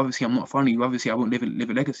ugly. You'd rather say I'm not funny. You'd rather say I won't live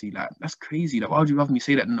a legacy. Like, that's crazy. Like, why would you rather me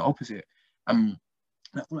say that than the opposite? I feel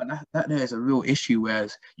like that there is a real issue,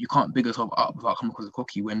 whereas you can't big yourself up without coming across as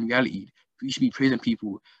cocky, when in reality, you should be praising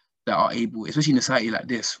people that are able, especially in a society like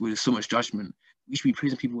this, where there's so much judgment, we should be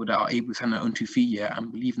praising people that are able to stand on their own 2 feet,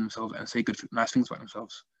 and believe in themselves and say nice things about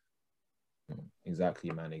themselves.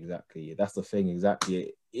 Exactly, man. Exactly. That's the thing.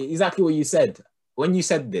 Exactly what you said. When you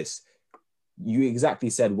said this, you exactly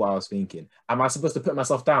said what I was thinking. Am I supposed to put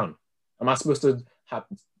myself down? Am I supposed to have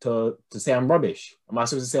to say I'm rubbish? Am I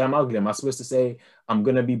supposed to say I'm ugly? Am I supposed to say I'm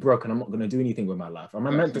going to be broke and I'm not going to do anything with my life? Am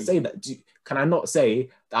I meant to say that? Can I not say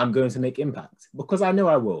that I'm going to make impact? Because I know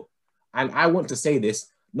I will. And I want to say this,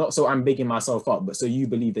 not so I'm bigging myself up, but so you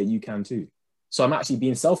believe that you can too. So I'm actually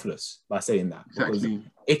being selfless by saying that. Because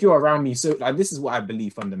if you're around me, so like, this is what I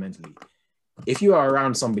believe fundamentally. If you are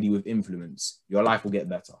around somebody with influence, your life will get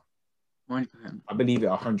better. 100%. I believe it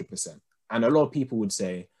 100%. And a lot of people would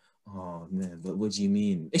say, oh man, but what do you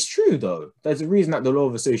mean? It's true though. There's a reason that the law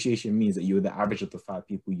of association means that you're the average of the 5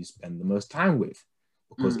 people you spend the most time with.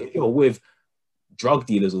 Because if you're with drug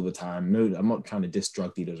dealers all the time, no, I'm not trying to diss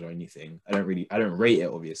drug dealers or anything. I don't rate it,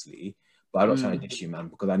 obviously, but I'm not trying to diss you, man,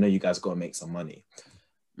 because I know you guys got to make some money.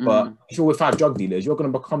 But if you're with 5 drug dealers, you're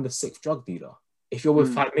going to become the 6th drug dealer. If you're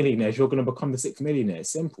with 5 millionaires, you're going to become the 6th millionaire.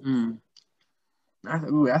 It's simple.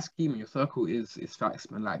 That's key, man. Your circle is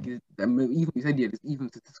facts, man. Like, even you said, yeah, there's even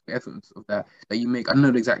statistical evidence of that you make. I don't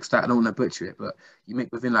know the exact stat, I don't want to butcher it, but you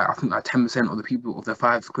make within, like, I think, like 10% of the people, of the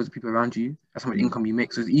 5 close people around you, that's how much income you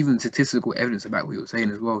make. So there's even statistical evidence about what you're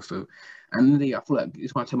saying as well. So, and I feel like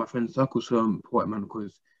it's why I tell my friends, circle's so important, man,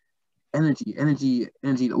 because energy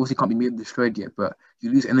obviously can't be made destroyed yet, but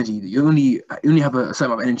you lose energy. You only have a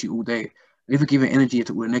certain amount of energy all day. If you're giving energy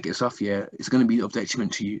to all the negative stuff, it's going to be of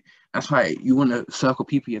detriment to you. That's why you want to circle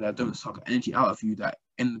people that don't suck energy out of you, that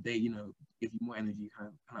in the day, give you more energy,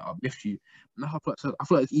 kind of uplift you. And I feel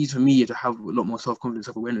like it's easy for me to have a lot more self-confidence,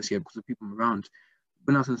 self-awareness here, because of people I'm around.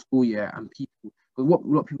 When I was in school, and people, because what a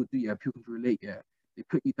lot of people do, people can relate, they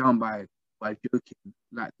put you down by by joking.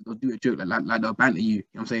 Like they'll do a joke, like they'll banter you. You know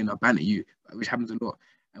what I'm saying? They'll banter you, which happens a lot.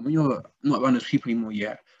 And when you're not around those people anymore,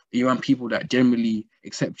 you're around people that generally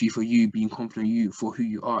accept you for you being confident in you for who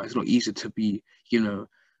you are. It's a lot easier to be, to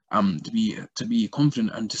be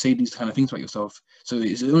confident and to say these kind of things about yourself. So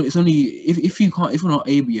it's only if you're not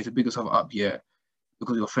able yet to big yourself up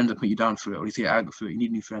because your friends have put you down for it, or you say I go for it, you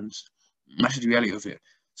need new friends. That's the reality of it.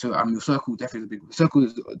 So your circle is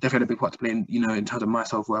definitely a big part to play in, in terms of my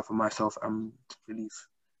self-worth and my self belief.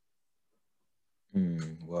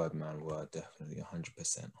 Word, man, word, definitely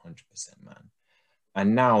 100%, man.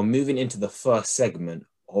 And now moving into the first segment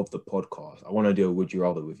of the podcast, I want to do a would you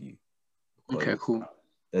rather with you. Okay, cool.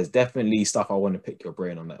 There's definitely stuff I want to pick your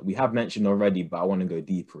brain on that we have mentioned already, but I want to go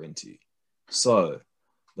deeper into. So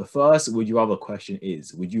the first would you rather question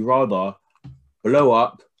is, would you rather blow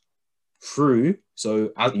up through,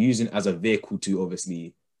 so using as a vehicle to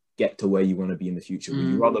obviously get to where you want to be in the future, would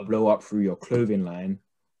you rather blow up through your clothing line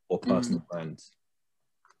or personal brands?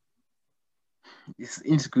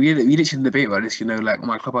 It's great. We literally debate about this, like on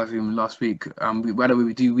my clubhouse room last week.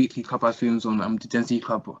 We do weekly clubhouse rooms on the Gen Z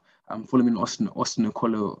Club. Follow me on Austin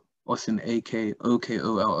Okolo, Austin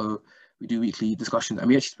Okolo. We do weekly discussions, and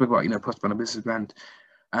we actually spoke about personal brand and business brand.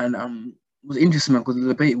 And it was interesting, man, because the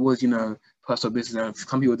debate was personal business.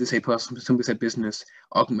 Some people did say personal, some people said business.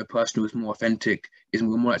 Argument personal is more authentic, is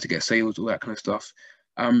more like to get sales, all that kind of stuff.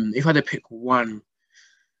 If I had to pick one,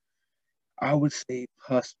 I would say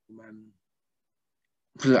personal, man.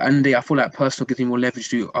 Because at the end of the day, I feel like personal gives me more leverage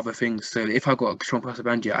to do other things. So if I got a strong personal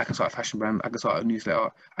brand, I can start a fashion brand, I can start a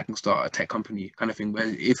newsletter, I can start a tech company kind of thing.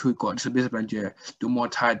 Whereas if we've got just a business brand, you're more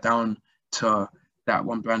tied down to that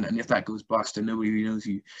one brand, and if that goes bust, then nobody really knows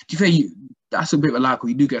you. Do you think that's a bit of a lie? Because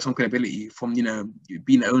you do get some credibility from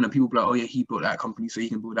being the owner. People be like, oh yeah, he built that company, so he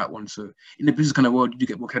can build that one. So in the business kind of world, you do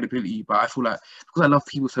get more credibility. But I feel like because I love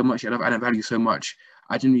people so much, I love adding value so much,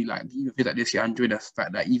 I generally even feel like this year I enjoy the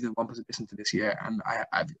fact that even one person listened to this year and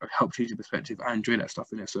I've helped change the perspective. I enjoy that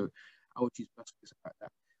stuff in it, so I would choose personal the fact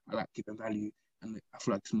that I like keeping value and I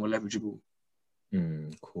feel like it's more leverageable.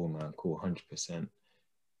 Cool, man. Cool, 100%.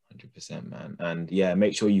 100%, man. And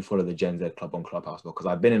make sure you follow the Gen Z Club on Clubhouse, because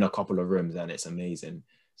I've been in a couple of rooms and it's amazing.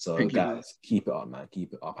 So Thank guys, keep it up, man.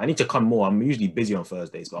 Keep it up. I need to come more. I'm usually busy on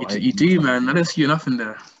Thursdays, but you do, man. I don't see you enough in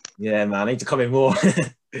there. Yeah, man. I need to come in more.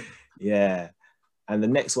 Yeah. And the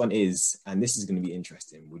next one is, and this is going to be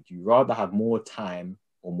interesting, would you rather have more time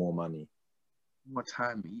or more money? More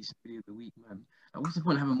time each day of the week, man. Like, what's the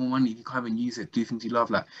point of having more money if you can't even use it, do things you love?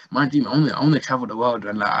 Like my dream, I want to travel the world,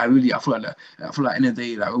 and I feel like end of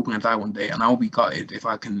the day, we're gonna die one day, and I'll be gutted if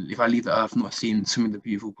I leave the earth not seeing some of the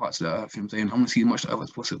beautiful parts of the earth. You know what I'm saying? I want to see as much of the earth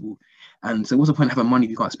as possible. And so, what's the point of having money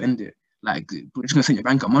if you can't spend it? Like, we're just gonna send your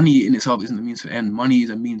bank up. Money in itself isn't the means to the end. Money is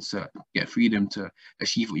a means to get freedom, to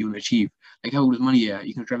achieve what you want to achieve. Like, have all this money,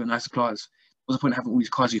 you can drive a nicer cars. What's the point of having all these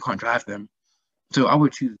cars if you can't drive them? So I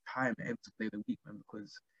would choose time every day of the week, man,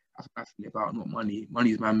 because that's actually about not money.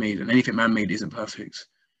 Money is man-made, and anything man-made isn't perfect.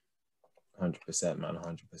 100%, man,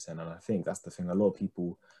 100%. And I think that's the thing. A lot of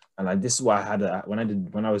people, and this is why I had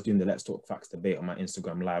when I was doing the Let's Talk Facts debate on my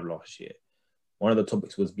Instagram live last year. One of the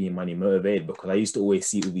topics was being money motivated, because I used to always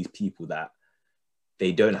see all these people that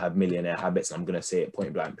they don't have millionaire habits. I'm gonna say it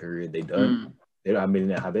point blank. Period. They don't have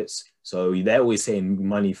millionaire habits. So they're always saying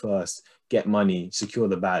money first. Get money, secure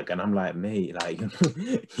the bag. And I'm like, mate, like,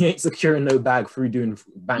 you ain't securing no bag through doing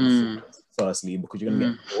bank firstly, because you're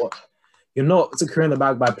gonna get caught. You're not securing the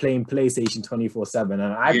bag by playing PlayStation 24/7. And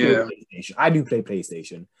I play PlayStation. I do play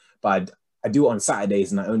PlayStation, but I do it on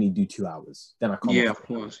Saturdays, and I only do 2 hours. Then I come off. Of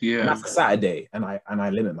course, and that's a Saturday, and I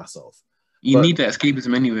limit myself. You need that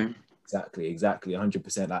escapism anyway. Exactly,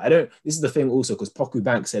 100%. Like, this is the thing also, because Poku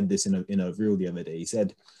Banks said this in a reel the other day. He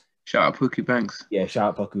said, shout out Poku Banks. Yeah,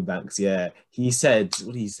 shout out Poku Banks. Yeah. He said,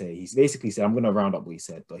 what did he say? He basically said, I'm going to round up what he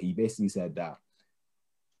said, but he basically said that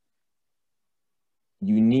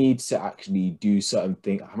you need to actually do certain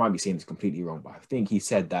things. I might be saying this completely wrong, but I think he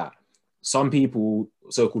said that some people,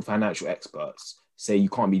 so-called financial experts, say you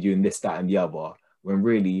can't be doing this, that, and the other, when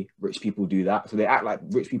really rich people do that. So they act like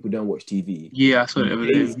rich people don't watch TV. Yeah, I saw it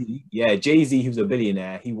every day. Jay-Z, who's a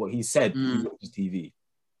billionaire, he said he watches TV.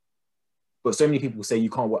 But so many people say you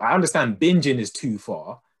can't watch. I understand binging is too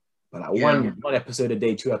far, but like one episode a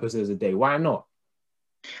day, 2 episodes a day, why not?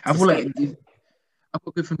 I feel like I've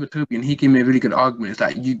got good friend with Toby, and he gave me a really good argument. It's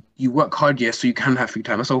like you work hard, so you can have free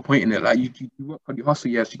time. That's the whole point in it. Like you work hard, you hustle,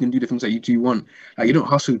 so you can do the things that you do want. Like you don't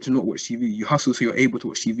hustle to not watch TV. You hustle so you're able to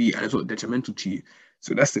watch TV, and it's not detrimental to you.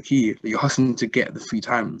 So that's the key. Like, you're hustling to get the free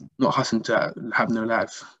time, not hustling to have no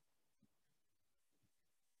life.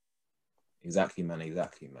 Exactly, man.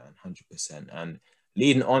 100%. And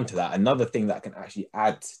leading on to that, another thing that can actually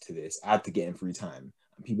add to getting free time,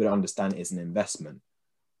 and people don't understand is an investment,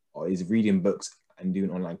 or is reading books and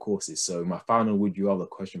doing online courses. So my final would you rather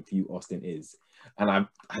question for you, Austin, is, and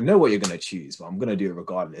I know what you're going to choose, but I'm going to do it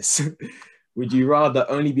regardless. Would you rather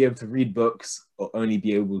only be able to read books or only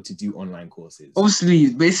be able to do online courses?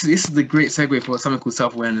 Obviously, basically, this is the great segue for something called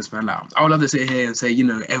self-awareness, man. Like, I would love to sit here and say, you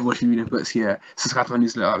know, everyone should read books here, subscribe to my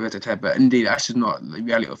newsletter, but indeed, that's just not the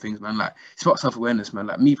reality of things, man. Like, it's about self-awareness, man.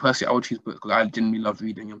 Like, me personally, I would choose books because I genuinely love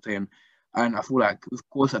reading, you know what I'm saying? And I feel like, of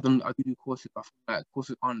course, I do courses, but I feel like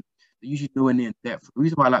courses aren't usually nowhere near in depth. The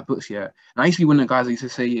reason why I like books, yeah, and I used to be one of the guys that used to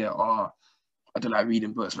say, yeah, oh, I don't like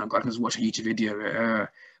reading books, man. I can just watch a YouTube video.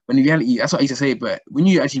 But in reality, that's what I used to say. But when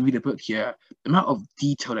you actually read a book here, the amount of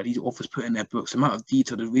detail that these authors put in their books, the amount of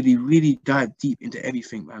detail to really, really dive deep into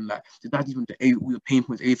everything, man. Like, to dive deep into all your pain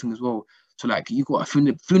points, everything as well. So, like, you got a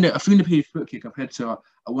 300-page book here compared to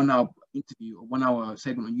a 1 hour interview or 1 hour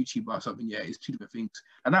segment on YouTube or something. Yeah, it's two different things.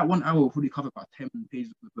 And that 1 hour will probably cover about 10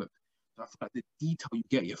 pages of the book. I feel like the detail you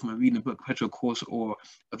get here from a reading a book, compared to a course or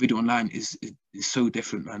a video online is so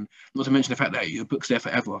different, man. Not to mention the fact that your book's there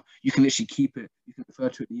forever. You can literally keep it. You can refer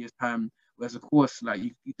to it in a year's time. Whereas a course, like,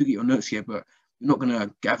 you do get your notes here, but you're not going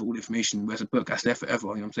to gather all the information. Whereas a book, that's there forever,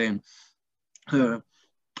 you know what I'm saying?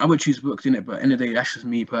 I would choose books, in it, but at the end of the day, that's just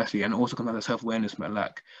me personally. And it also comes out of self-awareness, man.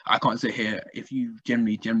 Like, I can't sit here, if you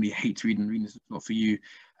generally hate reading is not for you,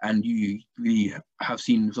 and you really have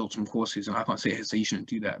seen results from courses, and I can't sit here and say you shouldn't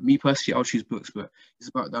do that. Me personally, I'll choose books, but it's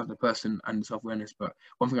about down to the person and self-awareness. But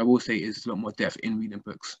one thing I will say is there's a lot more depth in reading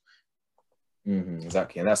books.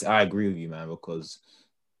 Exactly. And I agree with you, man, because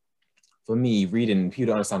for me, reading, people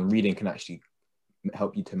don't understand, reading can actually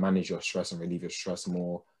help you to manage your stress and relieve your stress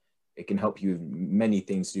more. It can help you with many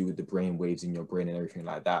things to do with the brain waves in your brain and everything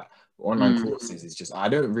like that. But online courses is just, I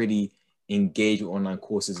don't really engage with online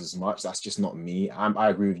courses as much. That's just not me. I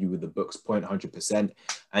agree with you with the books point 100%.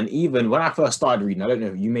 And even when I first started reading, I don't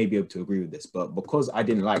know, you may be able to agree with this, but because I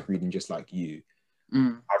didn't like reading just like you,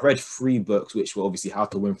 I read 3 books, which were obviously How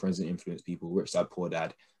to Win Friends and Influence People, Rich Dad Poor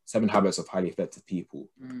Dad, 7 Habits of Highly Effective People.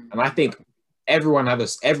 And I think everyone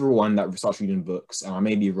that starts reading books, and I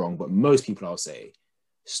may be wrong, but most people, I'll say,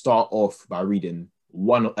 start off by reading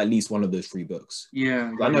at least one of those 3 books.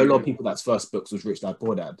 Yeah. I know a lot of people that's first books was Rich Dad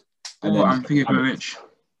Poor Dad. And I'm Think and Grow Rich.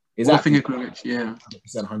 Exactly. Think and Grow Rich, yeah.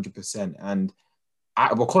 100%. And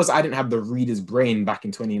because I didn't have the reader's brain back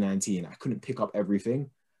in 2019, I couldn't pick up everything.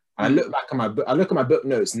 And I look back at my book, I look at my book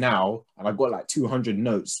notes now, and I've got like 200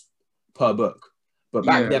 notes per book. But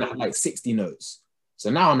back then I had like 60 notes. So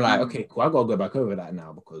now I'm like, okay, cool, I gotta go back over that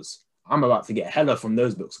now, because I'm about to get hella from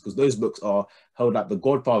those books, because those books are held like the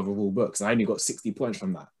godfather of all books. And I only got 60 points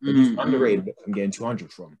from that. But these underrated books I'm getting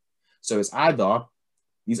 200 from. So it's either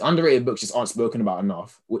these underrated books just aren't spoken about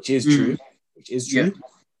enough, which is true.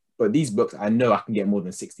 But these books, I know I can get more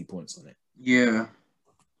than 60 points on it. Yeah.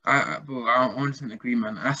 I 100% agree,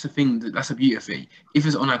 man. That's the thing, that's the beauty of it. If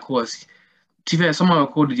it's on a course, to be fair, some are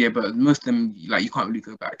recorded, yeah, but most of them, like, you can't really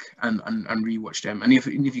go back and rewatch them. And if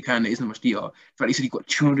you can, there isn't much detail. But you said you got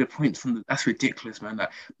 200 points from that's ridiculous, man.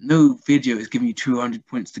 Like, no video is giving you 200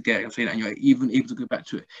 points to get. I'm saying that, and you're even able to go back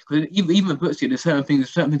to it. Because even books here, there's certain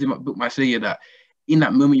things in my book might say here that in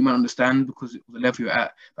that moment you might understand because of the level you're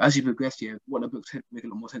at. But as you progress here, what the books make a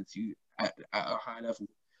lot more sense to you at a higher level.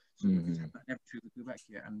 So I never to go back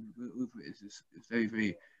here and go over it is very,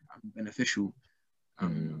 very beneficial.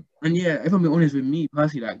 And yeah, if I'm being honest with me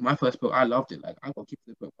personally, like, my first book, I loved it. Like, I got kicked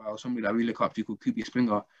the book by somebody that I really look up to called Kubi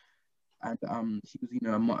Springer, and she was, you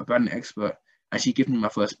know, a brand expert, and she gave me my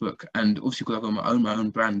first book. And obviously, because I got my own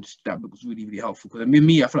brand, that book was really, really helpful. Because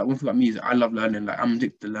me, I feel like one thing about me is I love learning. Like, I'm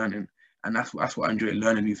addicted to learning, and that's what I enjoy,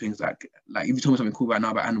 learning new things. Like if you told me something cool right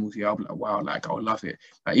now about animals, yeah, I'll be like, wow, like, I would love it.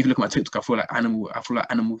 Like, if you look at my TikTok, I follow animals,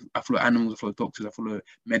 I follow doctors, I follow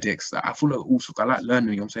medics, like, I follow all sorts. I like learning,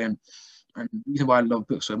 you know what I'm saying? And the reason why I love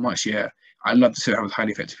books so much, yeah, I love to sit down with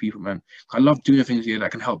highly effective people, man. I love doing things here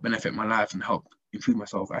that can help benefit my life and help improve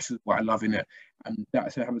myself. That's just what I love in it. And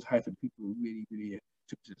that Sit Down with highly effective people really, really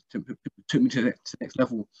took me to the next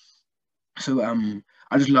level. So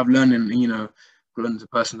I just love learning and, you know, growing as a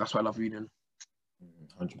person. That's why I love reading.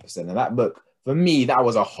 100%. And that book, for me, that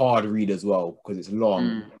was a hard read as well, because it's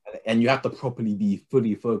long and you have to properly be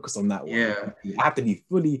fully focused on that one. Yeah. You have to be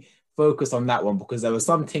fully focused on that one, because there were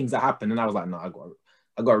some things that happened and I was like, no, I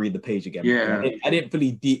got to read the page again. Yeah. I didn't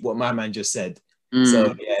fully deep what my man just said.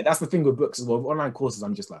 So yeah, that's the thing with books as well. With online courses,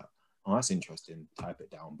 I'm just like, oh, that's interesting. Type it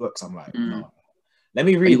down. Books, I'm like, no, let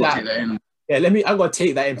me read that. Yeah, I got to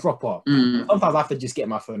take that in proper. Sometimes I have to just get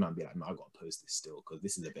my phone and be like, no, I got to post this still, because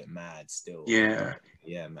this is a bit mad still. Yeah.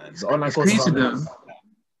 Yeah, man. The online courses,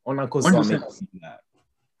 Online courses aren't 100%. making me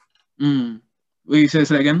that. Will you say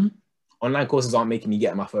that again? Online courses aren't making me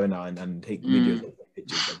get my phone out and take videos and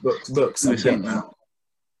pictures. But books, I'm 100%, getting man. out.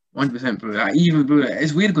 100%, bro. Like, even, bro,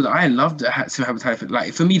 it's weird because I loved cinematography.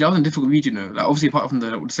 Like, for me, that was a difficult read, you know. Like, obviously, apart from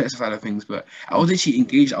the sex side of things, but I was actually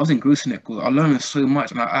engaged. I was engrossed in it because I learned so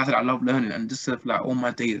much, and I said I love learning, and just like all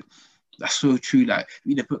my days. That's so true. Like,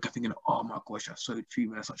 reading a book, I'm thinking, oh my gosh, that's so true,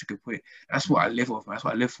 man. That's such a good point. That's what I live off, man. That's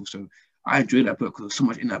what I live for. So I enjoyed that book because there's so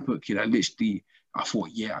much in that book. You know, literally, I thought,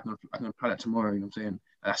 yeah, I'm gonna apply that tomorrow. You know what I'm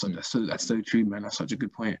saying? That's so true, man. That's such a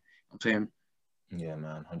good point. You know what I'm saying. Yeah,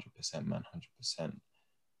 man, 100%, man, 100%.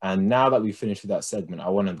 And now that we finished with that segment, I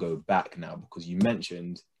want to go back now because you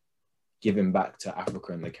mentioned giving back to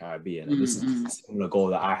Africa and the Caribbean. And this is a similar goal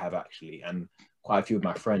that I have actually. And quite a few of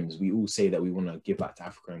my friends, we all say that we want to give back to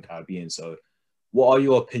Africa and Caribbean. So what are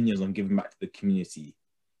your opinions on giving back to the community?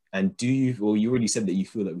 And do you, well, you already said that you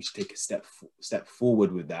feel that we should take a step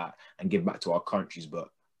forward with that and give back to our countries. But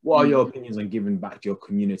what are your opinions on giving back to your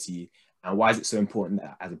community? And why is it so important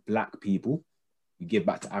that as Black people, we give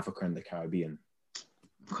back to Africa and the Caribbean?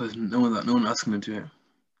 Because no one else can do it.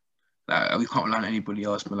 Like, we can't rely on anybody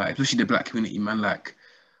else, but like, especially the Black community, man. Like,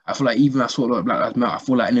 I feel like even I saw a lot of Black Lives Matter. I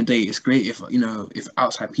feel like in the day, it's great if, you know, if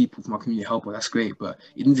outside people from our community help us, that's great. But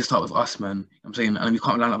it needs to start with us, man. You know what I'm saying, and we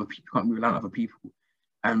can't rely on other people. Can't rely on other people.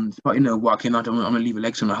 And but you know what, I cannot. I'm gonna leave a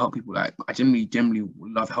legacy and help people. Like, I generally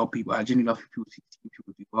love help people. I generally love people to see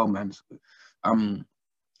people do well, man. So,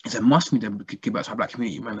 it's a must for me to give back to our Black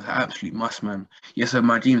community, man. It's an absolute must, man. Yeah, so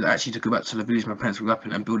my dream is actually to go back to the village my parents grew up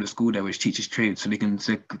in and build a school there which teaches trades so the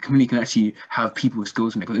community can actually have people with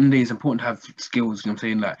skills in it. Because in the day, it's important to have skills, you know what I'm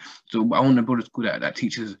saying? Like, so I want to build a school that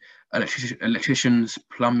teaches electricians,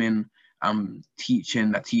 plumbing,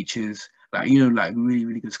 teaching, that teaches, like, you know, like really,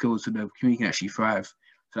 really good skills so the community can actually thrive.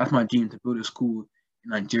 So that's my dream, to build a school in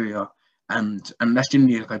Nigeria. And that's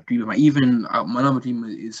generally like a dream of mine. Even my another dream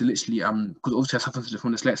is literally because obviously I suffer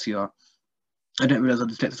from dyslexia. I didn't realize I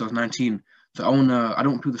was dyslexic until I was 19. So I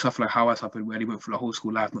don't want people to suffer like how I suffered, where they went through the whole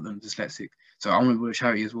school life not knowing dyslexic. So I want to build a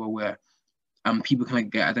charity as well where people can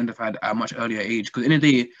like get identified at a much earlier age. Because in the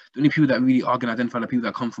day, the only people that really are going to identify are people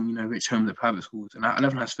that come from, you know, rich homes and private schools. And I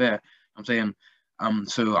don't think that's fair. I'm saying,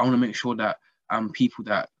 so I want to make sure that people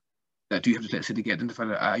that do have dyslexia, they get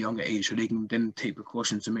identified at a younger age so they can then take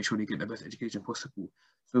precautions to make sure they get the best education possible.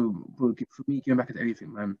 So for me, giving back is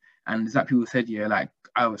everything, man. And as that people said, yeah, like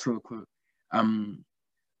I was throw a quote,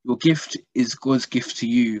 your gift is God's gift to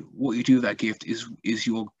you. What you do with that gift is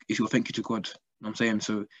your thank you to God. You know what I'm saying?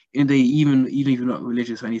 So in the day, even if you're not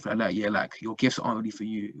religious or anything like that, yeah, like your gifts aren't really for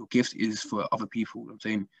you. Your gift is for other people. You know what I'm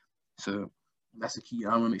saying? So that's the key.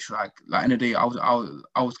 I want to make sure, like in the day, I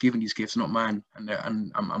was given these gifts, not mine, and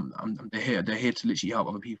they're here to literally help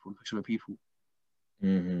other people, push other people.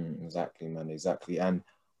 Exactly, man. Exactly. And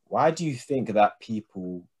why do you think that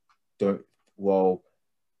people don't? Well,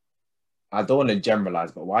 I don't want to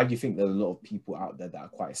generalize, but why do you think there's a lot of people out there that are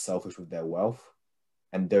quite selfish with their wealth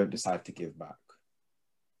and don't decide to give back?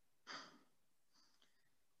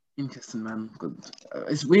 Interesting, man.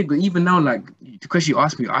 It's weird, but even now, like the question you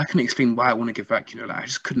asked me, I couldn't explain why I want to give back. You know, like I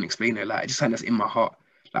just couldn't explain it. Like, it's just something that's in my heart.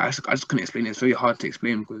 Like I just couldn't explain it. It's very hard to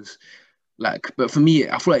explain because, like, but for me,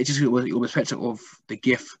 I feel like it just was your perspective of the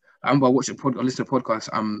gift. I remember I watched I listened to a podcast,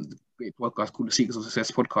 great podcast called The Secrets of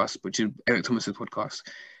Success podcast, which is Eric Thomas's podcast,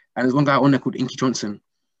 and there's one guy on there called Inky Johnson,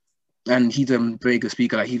 and he's a very good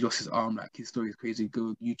speaker. Like, he lost his arm, like his story is crazy.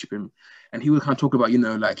 Go YouTube him, and he was kind of talking about, you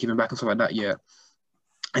know, like giving back and stuff like that. Yeah.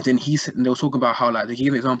 And then they were talking about how, like, they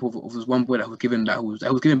gave an example of this one boy that was giving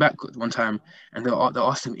back one time, and they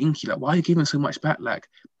asked him, Inky, like, why are you giving so much back? Like,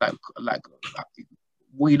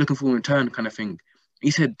 what are you looking for in return, kind of thing.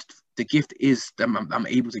 He said the gift is that I'm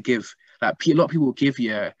able to give. Like, a lot of people give,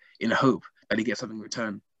 yeah, in a hope that they get something in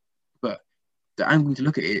return. But the angle to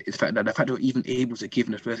look at it is the fact that we're even able to give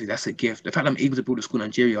in the first place, that's a gift. The fact that I'm able to build a school in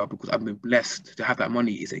Nigeria because I've been blessed to have that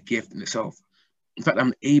money is a gift in itself. In fact,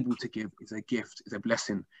 I'm able to give is a gift, is a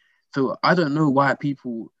blessing. So I don't know why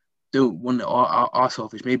people don't want to are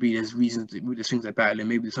selfish. Maybe there's reasons, maybe there's things like battling,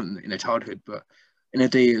 maybe there's something in their childhood. But in a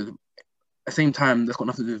day, at the same time, that's got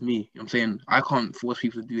nothing to do with me. You know what I'm saying? I can't force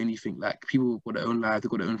people to do anything. Like, people got their own lives,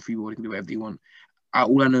 they've got their own free will, they can do whatever they want.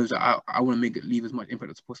 All I know is that I want to leave as much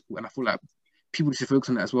impact as possible. And I feel like people should focus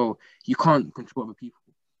on that as well. You can't control other people.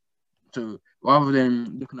 So rather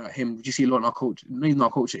than looking at him, you see a lot in our culture, not even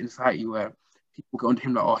our culture, in society, where people go on to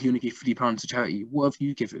him like, oh, he only gave £50 to charity. What have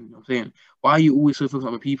you given? You know what I'm saying? Why are you always so focused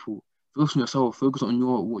on other people? Focus on yourself. Focus on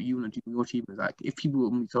what you want to do in your achievements. Like, if people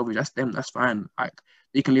want to be selfish, that's them. That's fine. Like,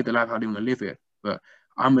 they can live their life how they want to live it. But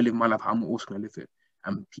I'm gonna live my life how I'm also gonna live it.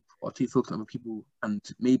 and people are too focused on other people. And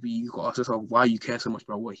maybe you got to ask yourself why you care so much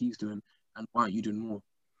about what he's doing and why aren't you doing more?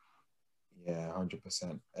 Yeah,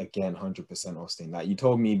 100%. Again, 100%, Austin. Like you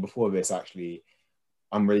told me before this, actually,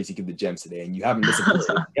 I'm ready to give the gems today, and you haven't disappointed.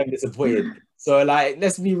 You haven't disappointed. So, like,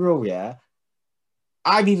 let's be real, yeah.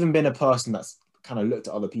 I've even been a person that's kind of looked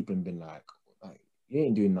at other people and been like, you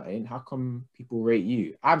ain't doing nothing. How come people rate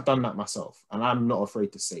you? I've done that myself, and I'm not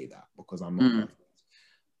afraid to say that because I'm not perfect.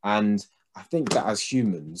 And I think that as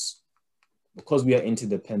humans, because we are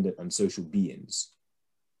interdependent and social beings,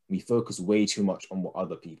 we focus way too much on what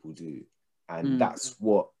other people do. And that's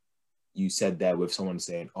what you said there with someone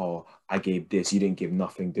saying, oh, I gave this, you didn't give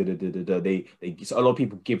nothing, so a lot of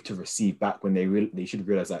people give to receive back when they should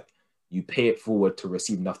realize that you pay it forward to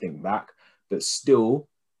receive nothing back. But still,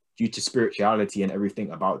 due to spirituality and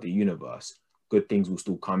everything about the universe, good things will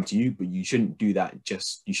still come to you, but you shouldn't do that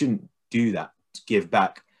to give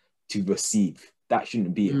back to receive. That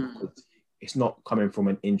shouldn't be it, because it's not coming from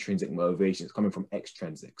an intrinsic motivation, it's coming from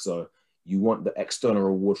extrinsic. So you want the external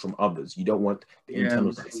reward from others. You don't want the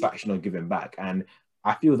internal satisfaction of giving back. And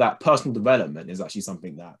I feel that personal development is actually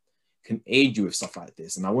something that can aid you with stuff like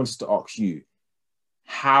this. And I wanted to ask you,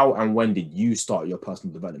 how and when did you start your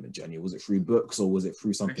personal development journey? Was it through books or was it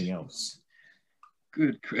through something else?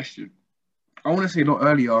 Good question. I want to say a lot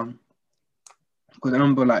earlier, because I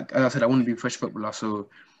remember, like, as I said, I want to be a professional footballer. So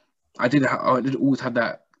I did always have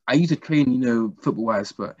that. I used to train, football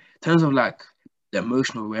wise, but in terms of like the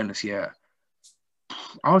emotional awareness,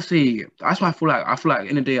 I would say that's why I feel like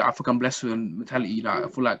in the day I feel like I'm blessed with a mentality. Like I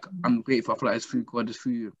feel like I'm grateful. I feel like it's through God, it's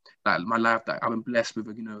through like my life that I've been blessed with,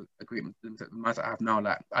 a great mindset I have now.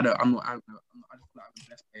 Like I'm not arrogant. I just feel like I've been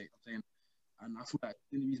blessed by it. I'm saying, and I feel like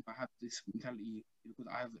the only reason I have this mentality is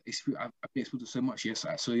because I've been exposed to so much,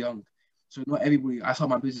 like so young. So not everybody. I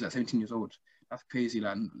started my business at 17 years old. That's crazy.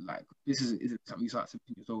 Like this isn't something you start at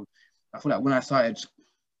 17 years old. I feel like when I started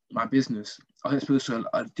my business, I was exposed to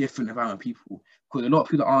a different environment of people. Because a lot of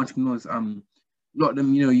people that are entrepreneurs, a lot of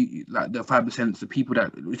them, like the 5%, the people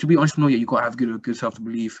that to be entrepreneur, you got to have good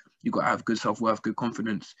self-belief, you got to have good self-worth, good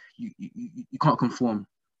confidence. You can't conform.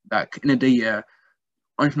 Like in a day,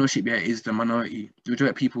 entrepreneurship, is the minority. The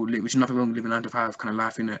majority of people, which is nothing wrong with living 9 to 5 kind of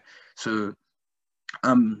life, innit? So,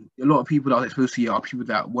 a lot of people that I was exposed to are people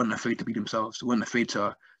that weren't afraid to be themselves, weren't afraid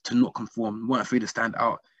to not conform, weren't afraid to stand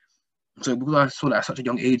out. So because I saw that at such a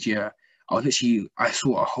young age, I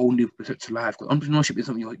saw a whole new perspective to life. Because entrepreneurship is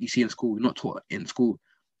something you see in school, you're not taught in school.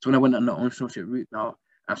 So when I went on the entrepreneurship route now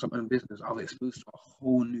and started my own business, I was exposed to a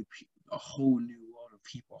whole new world of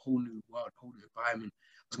people, a whole new world, a whole new environment.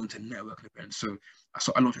 I was going to networking events. So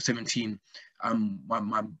I launched at 17.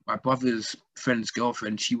 My brother's friend's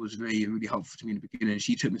girlfriend, she was really, really helpful to me in the beginning.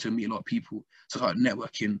 She took me to meet a lot of people. So I started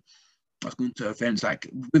networking. I was going to events. Like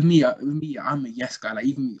with me, I'm a yes guy. Like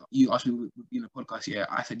even you asked me in a podcast,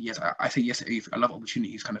 I said yes. I say yes to everything. I love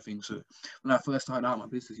opportunities, kind of thing. So when I first started out my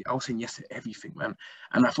business, I was saying yes to everything, man.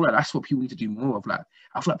 And I feel like that's what people need to do more of. Like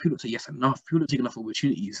I feel like people don't say yes enough. People don't take enough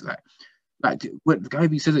opportunities. Like what the guy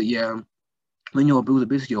who says it, when you're building a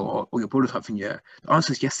business or you're building something, the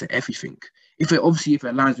answer is yes to everything. If it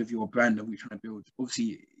aligns with your brand and what you're trying to build,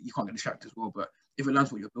 obviously you can't get distracted as well. But if it aligns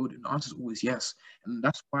with what you're building, the answer is always yes. And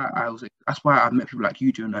that's why I met people like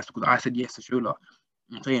you doing that, because I said yes to Shola.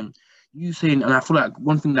 I'm saying, and I feel like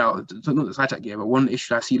one thing now, not the sidetrack here, but one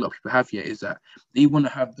issue I see a lot of people have here is that they want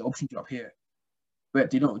to have the opportunity up here, but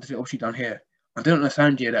they don't want the opportunity down here. And they don't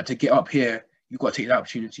understand that to get up here, you've got to take that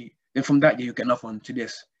opportunity. Then from that, you get enough on to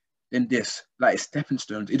this. Then this, like it's stepping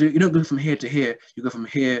stones. You don't go from here to here. You go from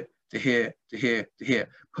here to here to here to here.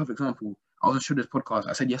 Perfect example. I was on Shoda's podcast.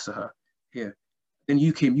 I said yes to her here. Then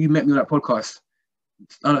you met me on that podcast.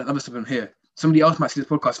 Another step on here. Somebody else might see this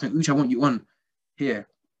podcast and think, Uch, I want you on here.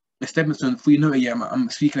 The stepping stones. Before you know it, I'm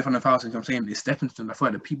speaking in front of thousands. I'm saying it's stepping stones. I feel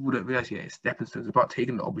like the people don't realize it's stepping stones. It's about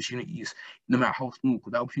taking the opportunities, no matter how small,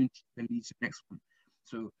 because that opportunity then leads to the next one.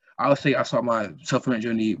 So I would say I started my self-improvement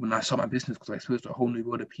journey when I started my business, because I exposed to a whole new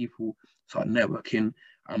world of people, started networking.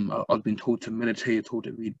 I was being told to meditate, told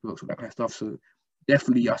to read books, all that kind of stuff. So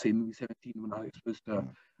definitely, I say maybe 17 when I was exposed to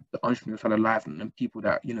the entrepreneur side of life and people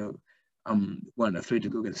that weren't afraid to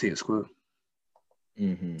go and say it squirrel.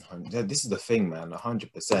 This is the thing, man,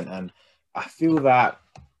 100%. And I feel that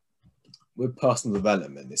with personal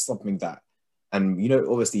development, it's something that. And,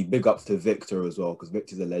 obviously, big up to Victor as well, because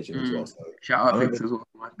Victor's a legend as well. So shout out Victor as well,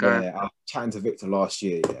 my guy. Yeah, I was chatting to Victor last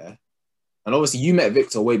year, And obviously, you met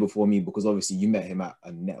Victor way before me, because obviously you met him at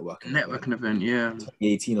a networking event, yeah.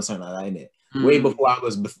 2018 or something like that, innit? Way before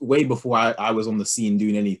I was on the scene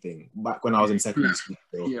doing anything, back when I was in secondary school.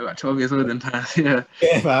 So. Yeah, like 12 years old then, yeah.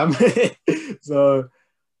 Yeah, fam. So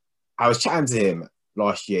I was chatting to him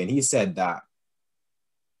last year, and he said that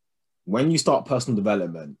when you start personal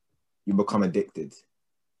development, you become addicted.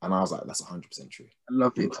 And I was like, that's 100% true. I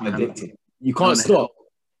love You it. become addicted. You can't stop.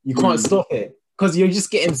 You can't stop it because you're just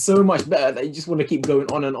getting so much better that you just want to keep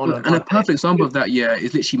going on and on and on. And a perfect example of that,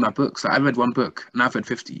 is literally my books. Like, I read one book and I've read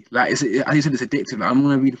 50. Like, as you said, it's addictive. Like, I'm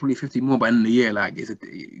gonna read probably 50 more by the end of the year. Like, it's a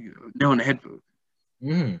nail on the head, bro.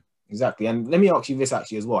 Exactly. And let me ask you this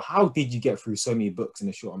actually as well. How did you get through so many books in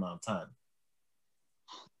a short amount of time?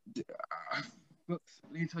 Books.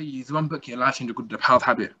 Let me tell you, there's one book here, Life Changer, called The Power of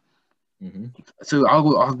Habit. So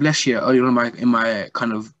I'll bless you earlier on in my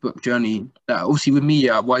kind of book journey. That obviously with me,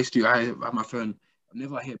 what I used to do, I have my phone.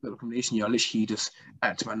 Whenever I hear a book recommendation, I literally just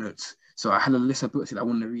add to my notes. So I had a list of books that I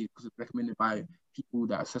wanted to read because it's recommended by people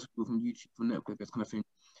that are successful from YouTube, from Netflix, that kind of thing.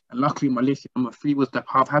 And luckily, my list number 3 was The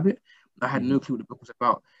Power of Habit. I had no clue what the book was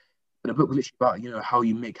about. But the book was literally about, how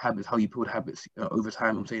you make habits, how you build habits over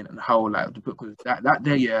time, I'm saying, and how like the book was that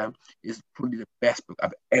there, is probably the best book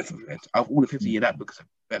I've ever read. Out of all the 50 years, that book is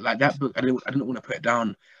like that book, I didn't want to put it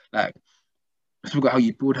down. Like, spoke about how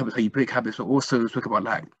you build habits, how you break habits, but also spoke about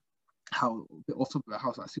like how like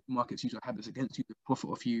supermarkets use your habits against you to profit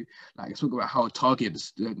off you. Like, I spoke about how the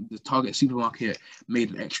Target supermarket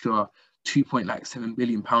made an extra £2.7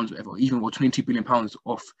 billion whatever, even or £22 billion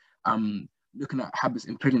off looking at habits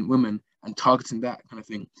in pregnant women and targeting that kind of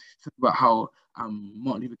thing. Talk about how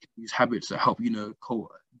Martin Luther King used habits to help,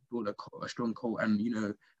 build a strong cult and,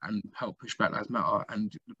 and help push Black Lives Matter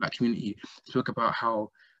and the Black community. Spoke about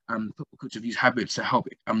how football coaches use habits to help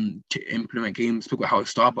to implement games. Spoke about how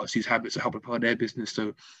Starbucks use habits to help propel their business.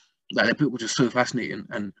 So like, the book was just so fascinating,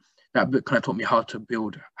 and that book kind of taught me how to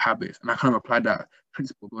build habits, and I kind of applied that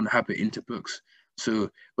principle of building a habit into books.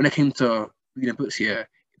 So when it came to reading books here,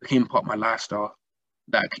 became part of my lifestyle.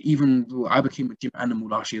 Like, even though I became a gym animal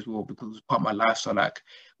last year as well, because it was part of my lifestyle. Like,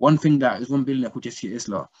 one thing that is one billionaire called Jesse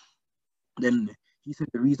Isler, then he said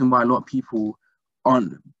the reason why a lot of people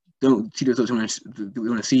don't see the results they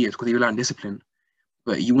want to see is because they rely on discipline.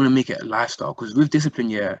 But you want to make it a lifestyle, because with discipline,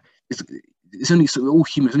 it's only so we're all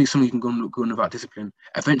humans. Only something you can go on without discipline.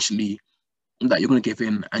 Eventually, that you're going to give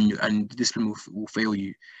in, and discipline will fail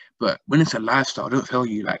you. But when it's a lifestyle, don't fail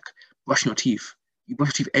you. Like brushing your teeth. You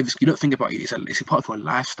brush your teeth you don't think about it. It's a part of a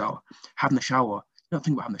lifestyle. Having a shower. You don't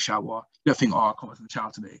think about having a shower. You don't think, I can't have a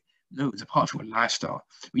shower today. No, it's a part of a lifestyle.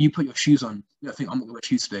 When you put your shoes on, you don't think, I'm not going to wear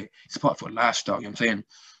shoes today. It's a part of a lifestyle, you know what I'm saying?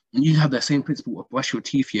 And you have that same principle of brush your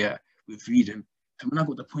teeth with reading. So when I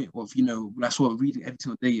got the point of, when I saw reading every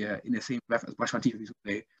single day in the same breath as brush my teeth every single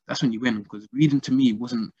day, that's when you win. Because reading to me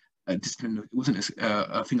wasn't a discipline. It wasn't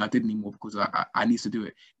a thing I did anymore because I need to do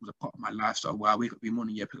it. It was a part of my lifestyle where I wake up every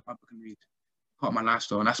morning, pick up my book and read. Part of my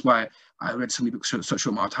lifestyle, and that's why I read so many books in such a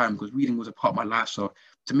short amount of time, because reading was a part of my lifestyle.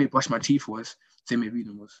 To me, brush my teeth was, to me,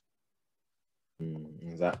 reading was.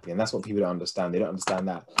 Exactly, and that's what people don't understand. They don't understand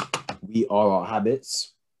that we are our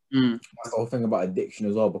habits. That's the whole thing about addiction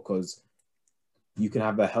as well, because you can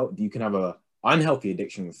have a unhealthy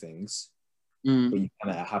addiction with things, but you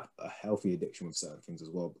can have a healthy addiction with certain things as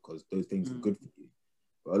well, because those things are good for you.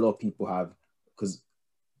 But a lot of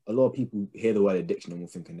people hear the word addiction and will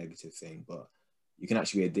think a negative thing, but you can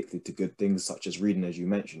actually be addicted to good things such as reading, as you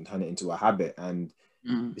mentioned, turn it into a habit. And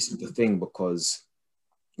this is the thing, because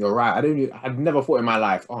you're right. I've never thought in my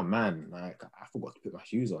life, oh man, like I forgot to put my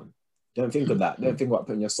shoes on. Don't think of that. Don't think about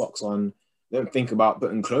putting your socks on. Don't think about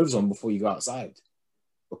putting clothes on before you go outside,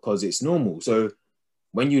 because it's normal. So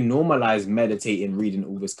when you normalize meditating, reading,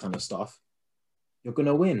 all this kind of stuff, you're going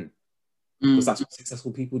to win, because that's what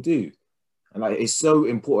successful people do. And like, it's so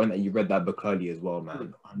important that you read that book early as well,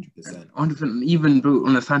 man. 100%. 100%. Even, bro,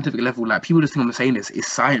 on a scientific level, like, people just think I'm saying this.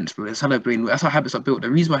 It's science, bro. It's how the brain. That's how habits are built.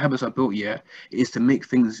 The reason why habits are built, is to make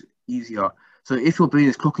things easier. So if your brain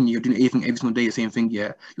is clocking you, you're doing everything every single day, the same thing,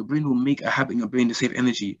 your brain will make a habit in your brain to save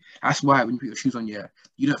energy. That's why when you put your shoes on, you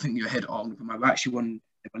don't think in your head, I'm going to put my right shoe on,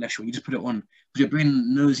 my left shoe on. You just put it on, because your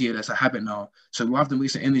brain knows, that's a habit now. So rather than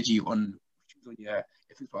wasting energy on shoes on,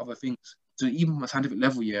 if it's for other things. So even on a scientific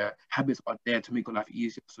level, habits are there to make your life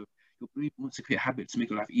easier. So your brain wants to create habits to make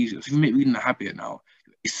your life easier. So if you make reading a habit now,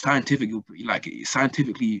 it's scientific. It's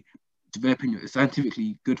scientifically developing. It's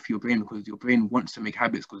scientifically good for your brain, because your brain wants to make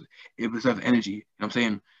habits because it preserves energy. You know what I'm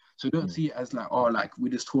saying? So don't see it as like,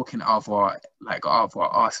 we're just talking out of our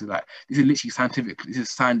asses. Like, this is literally scientific. This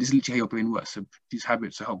is literally how your brain works. So these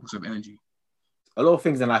habits to help preserve energy. A lot of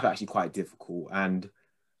things in life are actually quite difficult, and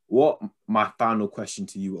what my final question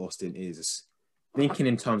to you, Austin, is thinking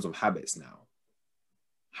in terms of habits now.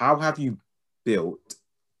 How have you built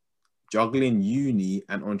juggling uni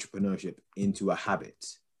and entrepreneurship into a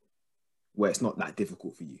habit where it's not that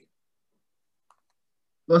difficult for you?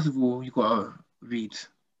 First of all, you got to read.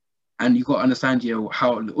 And you got to understand,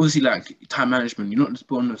 how obviously like time management. You're not just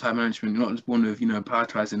born with time management. You're not just born with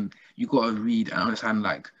prioritizing. You got to read and understand.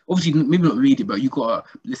 Like obviously maybe not read it, but you got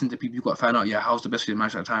to listen to people. You got to find out how's the best way to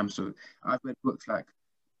manage that time. So I've read books like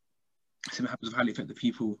 7 Habits of Highly Effective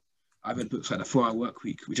People. I've read books like The 4 Hour Work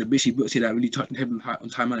Week, which are basically books that really touch heavily on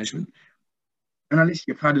time management. And I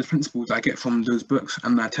literally apply those principles I get from those books,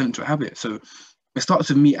 and I turn into a habit. So it starts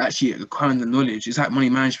with me actually acquiring the knowledge. It's like money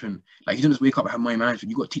management. Like you don't just wake up and have money management.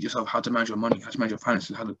 You got to teach yourself how to manage your money, how to manage your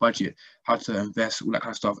finances, how to budget, how to invest, all that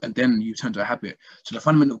kind of stuff. And then you turn to a habit. So the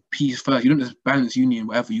fundamental piece first, you don't just balance union,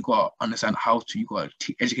 whatever. You got to understand how to. You got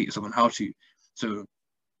to educate yourself on how to. So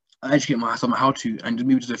I educate myself on how to, and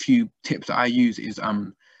maybe just a few tips that I use is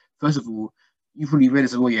first of all, you've probably read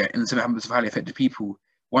this as well, in the 7 Habits of Highly Effective People.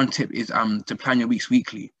 One tip is to plan your weeks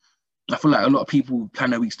weekly. I feel like a lot of people plan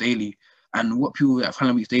their weeks daily. And what people that plan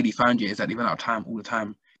their weeks daily find is that they run out of time all the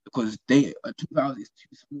time because 2 hours is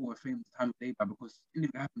too small a frame of time of day, because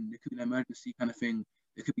anything can happen. There could be an emergency kind of thing.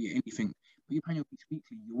 There could be anything. But you plan your weeks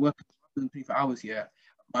weekly. You're working 24 hours.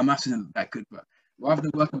 My maths isn't that good, but rather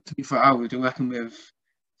than working 24 hours, you're working with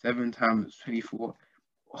 7 times 24,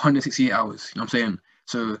 168 hours. You know what I'm saying?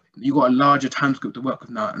 So you got a larger time scope to work with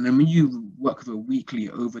now. And then when you work with a weekly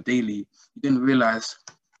over daily, you then realize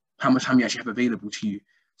how much time you actually have available to you.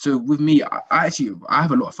 So with me, I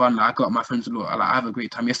have a lot of fun. Like, I got my friends a lot. Like, I have a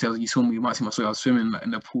great time. Yesterday, you saw me. You might see my story. I was swimming in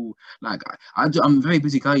the pool. Like, I'm a very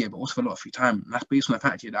busy guy, but also have a lot of free time. And that's based on the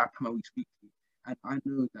fact that I plan my weeks weekly, and I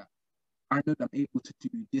know that I'm able to do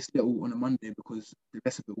this little on a Monday because the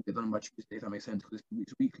rest of it will get done by Tuesday. If that makes sense, because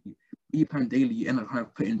it's weekly. When you plan daily, you end up kind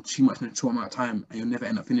of putting too much in a short amount of time, and you'll never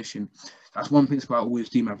end up finishing. That's one principle I always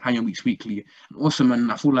do, man. Plan your weeks weekly. And also, man,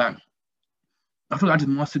 I feel like I just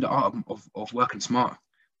mastered the art of working smart.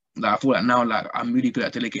 Like I feel like now, like I'm really good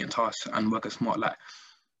at delegating tasks and working smart. Like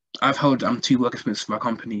I've held 2 work experiences for my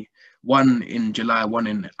company, one in July, one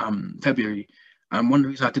in February. And one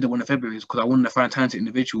reason I did it one in February is because I wanted to find talented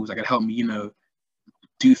individuals that could help me,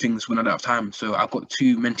 do things when I don't have time. So I've got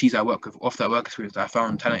 2 mentees I work with off that work experience that I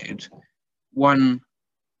found talented. One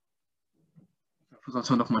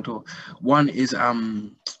turned off my door. One does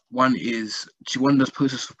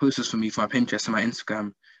posters for me for my Pinterest and my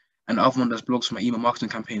Instagram, and the other one does blogs for my email marketing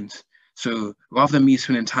campaigns. So rather than me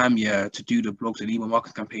spending time to do the blogs and email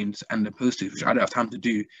marketing campaigns and the posters, which I don't have time to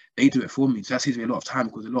do, they do it for me. So that saves me a lot of time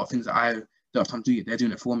because a lot of things that I don't have time to do, they're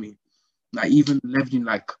doing it for me. Like even leveraging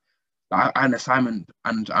I had an assignment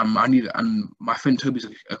and my friend Toby's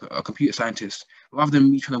a computer scientist. Rather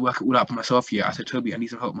than me trying to work it all out for myself, I said, Toby, I need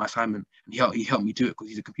some help with my assignment, and he helped me do it because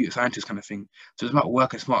he's a computer scientist kind of thing. So it's about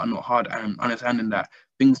working smart and not hard, and understanding that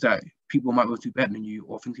things that people might be able to do better than you,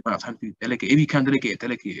 or things you might have time to do, delegate. If you can delegate it.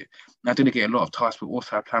 And I delegate a lot of tasks, but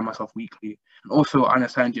also I plan myself weekly, and also I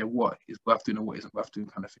understand what is worth doing and what isn't worth doing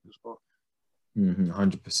kind of thing as well.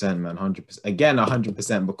 100%, man, 100%. Again,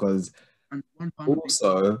 100%, because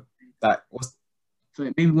also.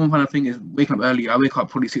 So maybe one final thing is waking up early. I wake up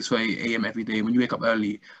probably 6 a.m. every day. When you wake up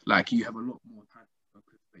early, like you have a lot more time. But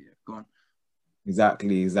go on.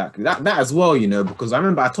 Exactly. That as well, because I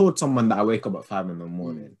remember I told someone that I wake up at 5 in the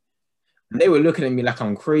morning, and they were looking at me like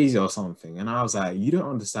I'm crazy or something. And I was like, you don't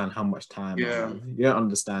understand how much time I have. You don't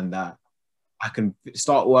understand that I can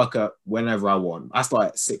start work at whenever I want. I start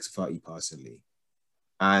at 6:30 personally,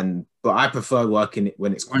 but I prefer working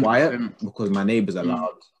when it's quiet 100%. Because my neighbors are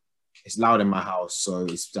loud. It's loud in my house, so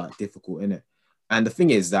it's like difficult, innit? And the thing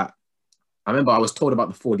is that I remember I was told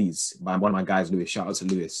about the 4Ds by one of my guys, Lewis. Shout out to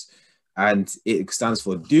Lewis. And it stands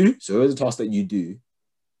for do. So those are tasks that you do.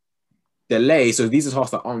 Delay. So these are tasks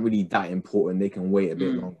that aren't really that important. They can wait a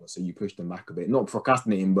bit longer. So you push them back a bit. Not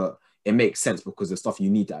procrastinating, but it makes sense because the stuff you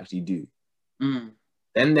need to actually do.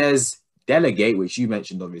 Then there's delegate, which you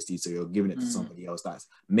mentioned, obviously. So you're giving it to somebody else that's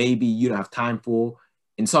maybe you don't have time for.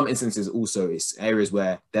 In some instances, also, it's areas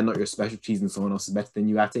where they're not your specialties and someone else is better than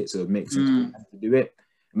you at it. So it makes sense to do it.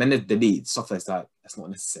 And then there's delete. Stuff that's like, that's not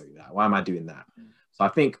necessary. Like, why am I doing that? So I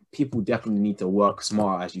think people definitely need to work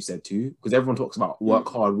smart, as you said too, because everyone talks about work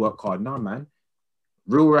hard. No, man.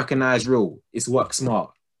 Real recognize real. It's work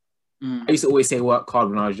smart. I used to always say work hard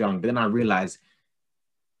when I was young, but then I realized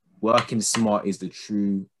working smart is the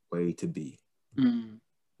true way to be.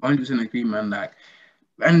 100% agree, man. Like,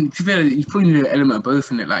 and to be fair, you put in an element of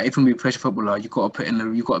both in it. Like, if you want to be a professional footballer, you got to put in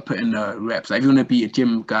the reps. Like, if you want to be a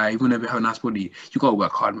gym guy, if you want to have a nice body, you got to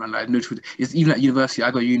work hard, man. Like, no truth. It's even at university.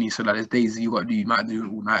 I go uni, so like there's days you got to do. You might do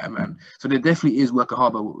it all night, man. So there definitely is working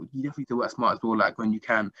hard, but you definitely need to work smart as well. Like when you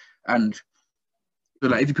can. And so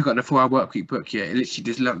like if you pick up the 4 Hour Work Week book, it literally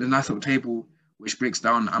there's a nice little table which breaks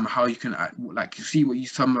down how you can like you see what you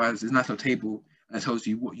summarize. There's a nice little table. and it tells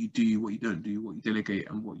you what you do, what you don't do, what you delegate,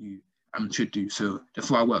 and what you should do. So the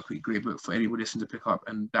 4 Hour Work Week, great book for anybody listening to pick up,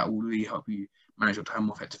 and that will really help you manage your time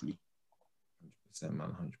more effectively. 100%,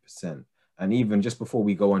 man, 100%. And even just before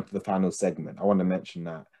we go on to the final segment, I want to mention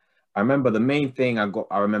that I remember the main thing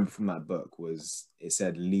I remember from that book was it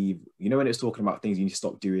said leave. You know, when it's talking about things you need to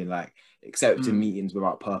stop doing, like accepting meetings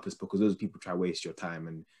without purpose, because those people try to waste your time.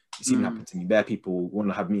 And it's even happened to me. Bare people want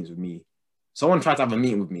to have meetings with me. Someone tried to have a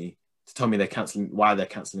meeting with me to tell me why they're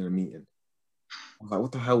canceling a meeting. I was like,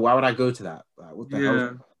 what the hell? Why would I go to that? Like, what the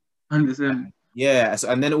hell? 100%. Yeah. So,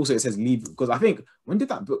 and then also it says leave, because I think, when did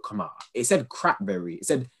that book come out? It said crapberry. It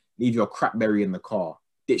said leave your crapberry in the car.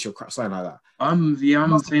 Ditch your crap, something like that. I'm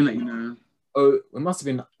saying that, you know. Oh, it must have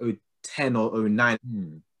been 010 or 09.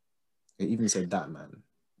 It even said that, man.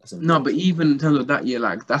 No, but even in terms of that, yeah,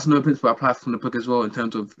 like that's another principle I apply from the book as well in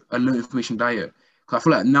terms of a low information diet. Because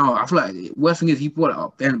I feel like the worst thing is you brought it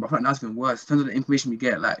up then, but I feel like now it's been worse. In terms of the information we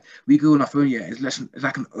get, like we go on our phone, yeah, it's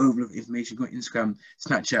like an overload of information. You go on Instagram,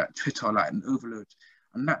 Snapchat, Twitter, like an overload.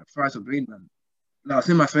 And that fries your brain, man. Like I was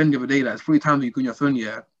saying to my friend the other day, like it's 3 times when you go on your phone,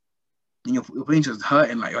 yeah, and your brain's just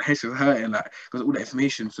hurting, like your head's just hurting, like because of all that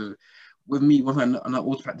information. So with me, one thing I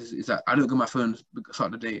always practice is that I don't go on my phone at the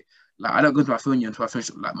start of the day. Like I don't go to my phone yet until I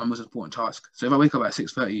finish like my most important task. So if I wake up at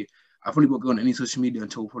 6:30, I probably won't go on any social media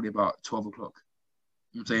until probably about 12 o'clock.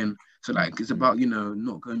 You know what I'm saying? So like it's about, you know,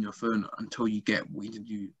 not going on your phone until you get what you need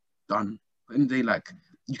to do done. But in the day, like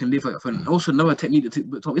you can live on your phone. And also another technique that this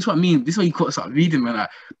is what I mean. This is why you got to start reading, man. Like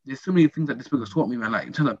there's so many things that this book has taught me, man. Like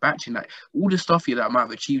in terms of batching, like all this stuff here that I might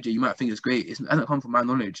have achieved, you might think is great. It hasn't come from my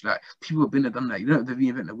knowledge. Like people have been there, done that. You don't have to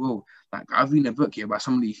reinvent the wheel. Like I've read a book here by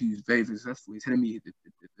somebody who's very, very successful. He's telling me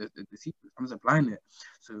the secret. I'm just applying it.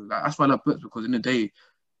 So like that's why I love books, because in the day,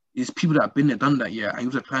 it's people that have been there, done that, yeah, and he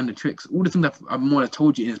was applying the tricks. All the things that I've more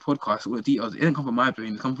told you in his podcast, all the details, it didn't come from my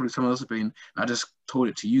brain, it come from someone else's brain, and I just told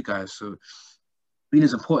it to you guys. So reading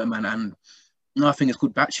is important, man, and another thing is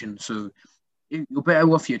called batching. So you're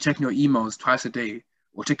better off here checking your emails twice a day,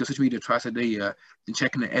 or check your social media twice a day, yeah, than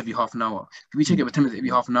checking it every half an hour. If you check it for 10 minutes every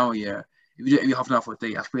half an hour, yeah, if you do it every half an hour for a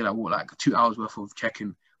day, that's probably like 2 hours worth of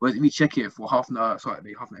checking. Whereas if you check it for half an hour,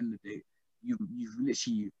 sorry, half an end of the day, you've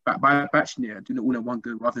literally, by batching it, doing it all in one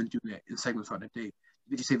go rather than doing it in segments throughout the day, you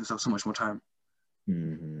literally save yourself so much more time.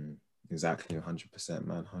 Exactly, 100%,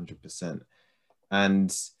 man, 100%.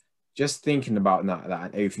 And just thinking about that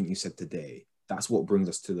and everything you said today, that's what brings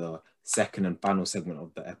us to the second and final segment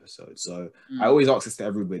of the episode. So I always ask this to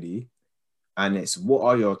everybody, and it's, what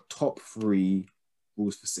are your top 3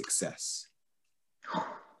 rules for success?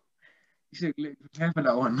 You should prepare for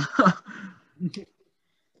that one.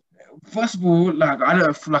 First of all, like I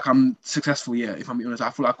don't feel like I'm successful yet. If I'm being honest, I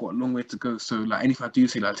feel like I've got a long way to go. So like anything I do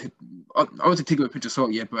say, like I would take it with a pinch of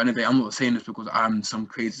salt, yeah. But anyway, I'm not saying this because I'm some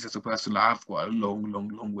crazy successful person. Like I've got a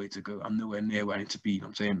long way to go. I'm nowhere near where I need to be. You know what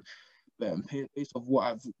I'm saying, but based off what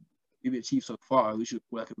I've maybe achieved so far, we should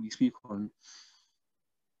I can really speak on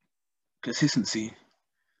consistency.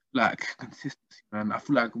 Like consistency, man. I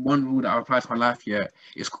feel like one rule that I apply to my life, yeah,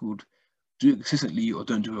 is called do it consistently or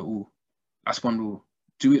don't do it at all. That's one rule.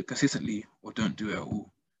 Do it consistently or don't do it at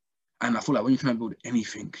all. And I feel like when you're trying to build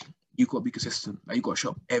anything, you've got to be consistent. Like you've got to show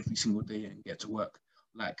up every single day and get to work.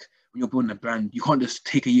 Like when you're building a brand, you can't just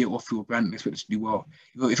take a year off your brand and expect it to do well.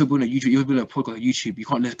 If you're building a YouTube, if you're building a podcast on YouTube, you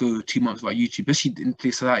can't just go 2 months without YouTube, especially in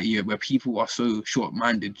today's society where people are so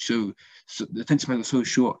short-minded, so the attention spans are so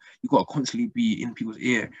short. You've got to constantly be in people's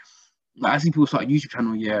ear. Like I see people start a YouTube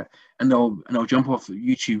channel, yeah, and they'll jump off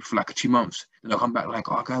YouTube for like 2 months, and they'll come back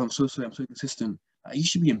like, oh guys, I'm so sorry, I'm so consistent. Like, you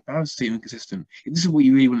should be embarrassed to say inconsistent. If this is what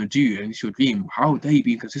you really want to do and it's your dream, how dare you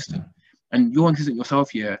be inconsistent? And you're inconsistent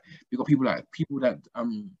yourself, yeah. You got people that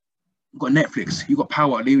got Netflix, you got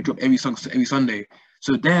Power, they drop every song every Sunday.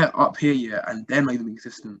 So they're up here, yeah, and they're not even being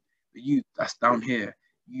consistent. But you that's down here,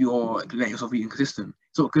 you're letting yourself be inconsistent.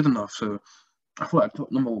 It's not good enough. So I feel like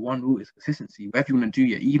top number 1 rule is consistency. Whatever you want to do,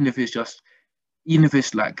 yeah, even if it's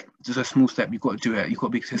like just a small step, you've got to do it. You've got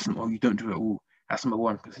to be consistent, or you don't do it at all. That's number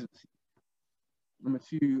 1, consistency. Number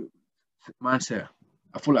 2, mindset.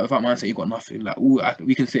 I feel like without mindset, you've got nothing. Like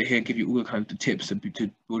we can sit here and give you all the kind of tips to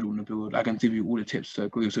build on the build. I can give you all the tips to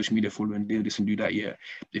grow your social media following, do this and do that. Yeah,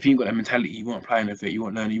 if you ain't got that mentality, you won't apply anything. You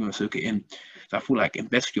won't learn. You won't soak it in. So I feel like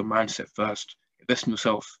invest in your mindset first. Invest in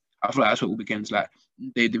yourself. I feel like that's where it all begins. Like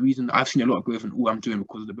the reason I've seen a lot of growth in all I'm doing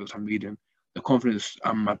because of the books I'm reading. The confidence,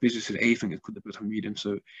 my business is everything is because of the books I'm reading.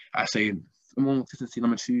 So I say, number 1, consistency.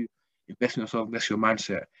 Number 2, invest in yourself. Invest in your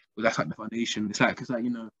mindset. But that's like the foundation. It's like you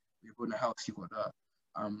know, you're building a house. You've got the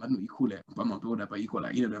I don't know what you call it, but I'm not a builder. But you've got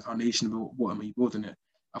like the foundation of what am you building it.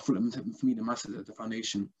 I feel like for me the mindset is the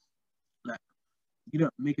foundation. Like you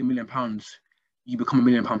don't make £1 million you become a £1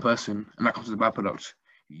 million person, and that comes as a byproduct.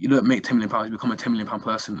 You don't make £10 million, you become a £10 million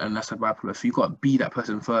person, and that's a byproduct. So you got to be that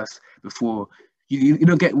person first before you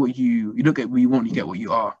don't get what you don't get what you want. You get what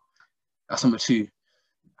you are. That's number 2.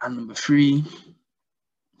 And number 3,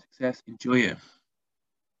 success. Enjoy it.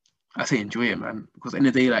 I say enjoy it, man, because at the end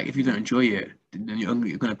of the day, like if you don't enjoy it, then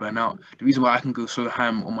you're gonna burn out. The reason why I can go so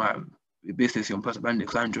ham on my business on personal branding,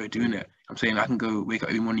 because I enjoy doing it. I'm saying I can go wake up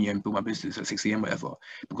every morning and build my business at 6 a.m. whatever,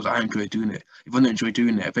 because I enjoy doing it. If I don't enjoy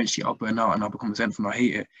doing it, eventually I'll burn out and I'll become resentful and I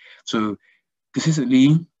hate it. So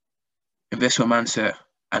consistently invest your mindset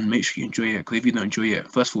and make sure you enjoy it. Because if you don't enjoy it,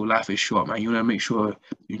 first of all, life is short, man. You want to make sure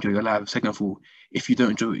you enjoy your life. Second of all, if you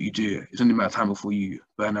don't enjoy what you do, it's only a matter of time before you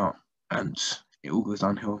burn out and it all goes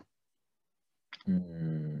downhill.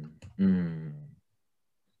 I'm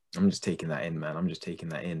just taking that in, man. I'm just taking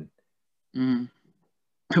that in.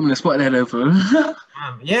 Put me on the spot there, though, bro.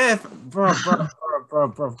 Yeah, bro.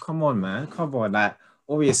 Come on, man. Come on. Like,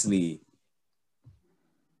 obviously,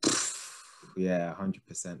 yeah,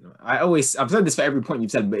 100%. I've said this for every point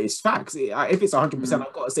you've said, but it's facts. If it's 100%,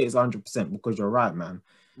 I've got to say it's 100% because you're right, man.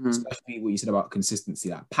 Especially what you said about consistency,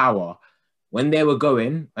 like power. When they were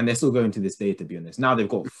going, and they're still going to this day, to be honest. Now they've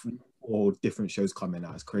got 4 different shows coming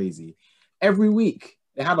out. It's crazy. Every week,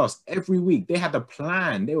 they had us. Every week, they had a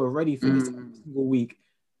plan. They were ready for this every single week.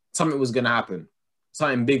 Something was going to happen.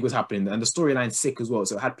 Something big was happening. And the storyline's sick as well.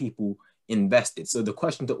 So it had people invested. So the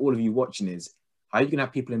question to all of you watching is, how are you going to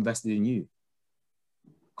have people invested in you?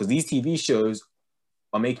 Because these TV shows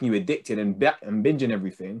are making you addicted and binging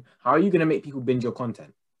everything. How are you going to make people binge your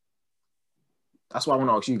content? That's what I want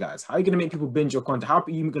to ask you guys. How are you going to make people binge your content? How are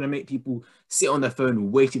you going to make people sit on their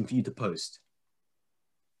phone waiting for you to post?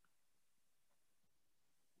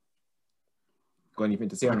 Got anything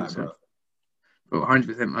to say on that, bro? Bro,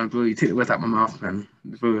 100%, man, bro. You take the words out of my mouth, man.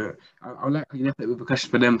 Bro, I like how you left it with a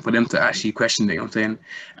question for them to actually question it, you know what I'm saying?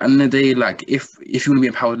 And the day, like, if you want to be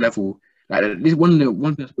empowered level, like, this one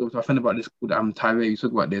thing I spoke to my friend about this called Tyree, you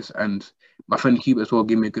talk about this, and my friend Cuba as well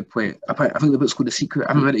gave me a good point. I think the book's called The Secret. I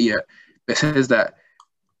haven't read it yet, but it says that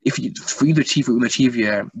for you to achieve what you want to achieve,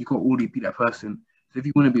 yeah, you got to already be that person. So if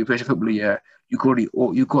you want to be a professional footballer, yeah, you got to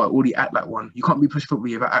already act like one. You can't be a professional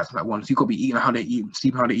footballer without acting like one. So you got to be eating how they eat,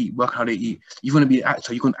 sleeping how they eat, working how they eat. You want to be an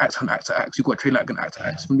actor, you got to act how an actor acts. You got to train like an actor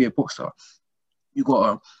acts. You want to be a boxer, you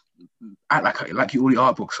got to act like you already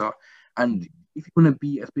are a boxer. And if you want to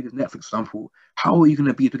be as big as Netflix, for example, how are you going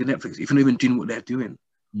to be as big as Netflix if you're not even doing what they're doing?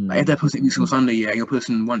 Like if they're posting every single Sunday, yeah, you're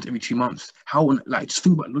posting once every 2 months. How, like, just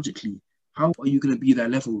think about it logically. How are you going to be their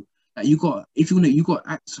level? Like you got to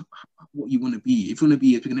act what you want to be. If you want to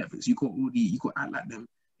be as big as Netflix, you got to act like them.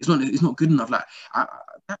 It's not good enough. Like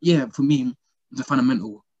for me, it's a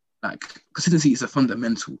fundamental. Like consistency is a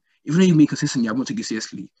fundamental. If you're not even consistent, I won't take you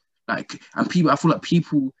seriously. Like, and I feel like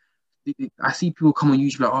people. I see people come on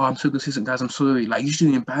YouTube like, oh, I'm so consistent, guys. I'm sorry. Like, you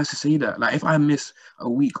shouldn't be embarrassed to say that. Like, if I miss a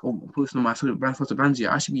week or posting on my social brands,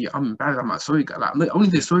 yeah, I'm embarrassed. I'm like, sorry, guys. Like, I'm only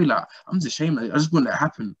this sorry. Like, I'm just ashamed. Like, I just want that to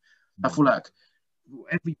happen. I feel like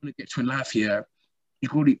whatever you want to get to in life here, you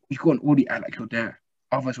got to already act like you're there.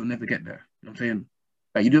 Otherwise, you'll never get there. You know what I'm saying?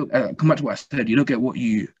 Like, you don't come back to what I said. You don't get what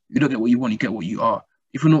you want. You get what you are.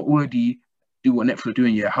 If you're not already do what Netflix are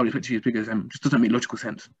doing, yeah, how do you expect to be as big as them? Just doesn't make logical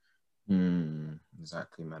sense.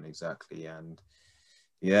 Exactly, man. Exactly, and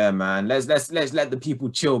yeah, man. Let's let the people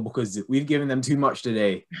chill because we've given them too much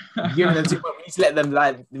today. We've given them too much. We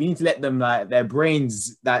need to let them their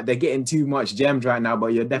brains that they're getting too much gemmed right now. But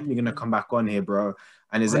you're definitely gonna come back on here, bro.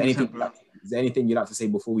 And is there anything you'd like to say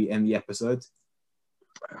before we end the episode?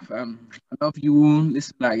 I love you.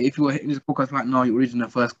 Listen, like if you were hitting this podcast right now, you're already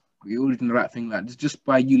doing the right thing. Like just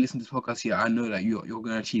by you listening to this podcast here, I know that you're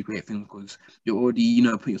gonna achieve great things because you're already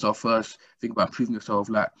putting yourself first. Think about improving yourself.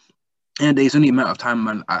 Like, and it's only a matter of time,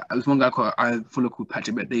 man. There's one guy I follow called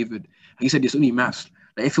Patrick Bet David, and he said it's only maths.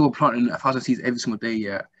 Like if you're planting 1,000 seeds every single day,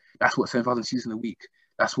 yeah, that's what 7,000 seeds in a week.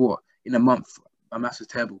 That's what in a month. My maths is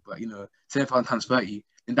terrible, but 7,000 times 30.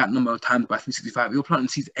 In that number of times by 365, you're planting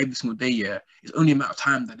seeds every single day, yeah. It's only a matter of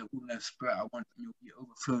time that they're all going to spread out once and you'll be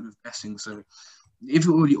overflowed with blessings. So if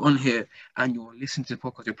you're already on here and you're listening to the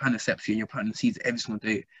podcast, you're planting steps here and you're planting seeds every single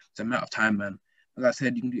day, it's a matter of time, man. As I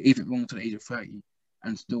said, you can do anything wrong until the age of 30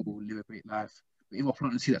 and still live a great life. But if you're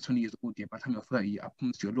planting seeds at 20 years old, yeah, by the time you're 30, I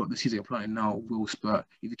promise you a lot of the seeds that you're planting now will spurt.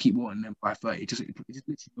 If you keep watering them by 30, it just literally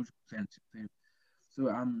logical sense.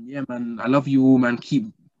 So yeah, man, I love you all, man.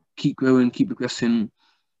 Keep growing, keep progressing.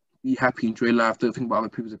 Be happy, enjoy life, don't think about other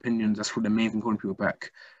people's opinions. That's what the main thing holding people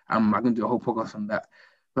back. I'm going to do a whole podcast on that.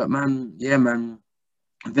 But man, yeah, man,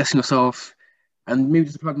 invest in yourself. And maybe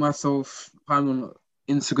just plug myself, find me on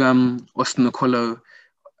Instagram, Austin Okolo,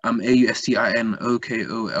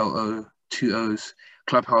 AustinOkolo. 2 O's.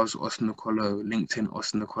 Clubhouse, Austin Okolo. LinkedIn,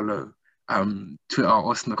 Austin Okolo. Twitter,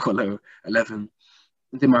 Austin Okolo 11.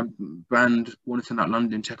 Then my brand, Warrington at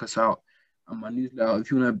London, check us out. My newsletter,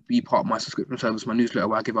 if you want to be part of my subscription service, my newsletter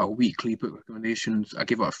where I give out weekly book recommendations, I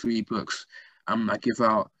give out free books. I give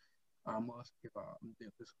out, what else I give out? I'm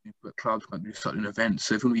doing book clubs, I'm doing certain events.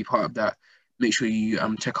 So if you want to be part of that, make sure you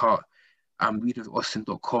check out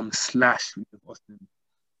readwithaustin.com/readwithaustin,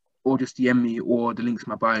 or just DM me, or the links in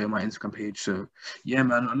my bio on my Instagram page. So yeah,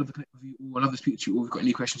 man, I love to connect with you all. I love to speak to you all. If you've got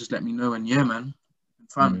any questions, just let me know. And yeah, man,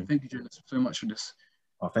 fun. Thank you, Jonas, so much for this.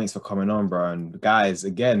 Oh, thanks for coming on, bro. And guys,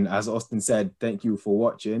 again, as Austin said, thank you for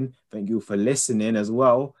watching. Thank you for listening as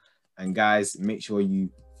well. And guys, make sure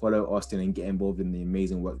you follow Austin and get involved in the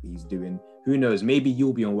amazing work that he's doing. Who knows? Maybe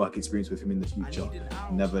you'll be on work experience with him in the future. You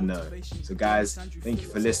never know. So guys, thank you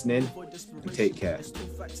for listening and take care.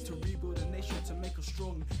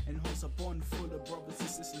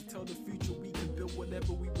 Tell the future we can build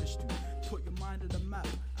whatever we wish to. Put your mind on the map,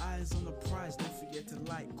 eyes on the prize. Don't forget to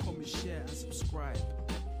like, comment, share, and subscribe.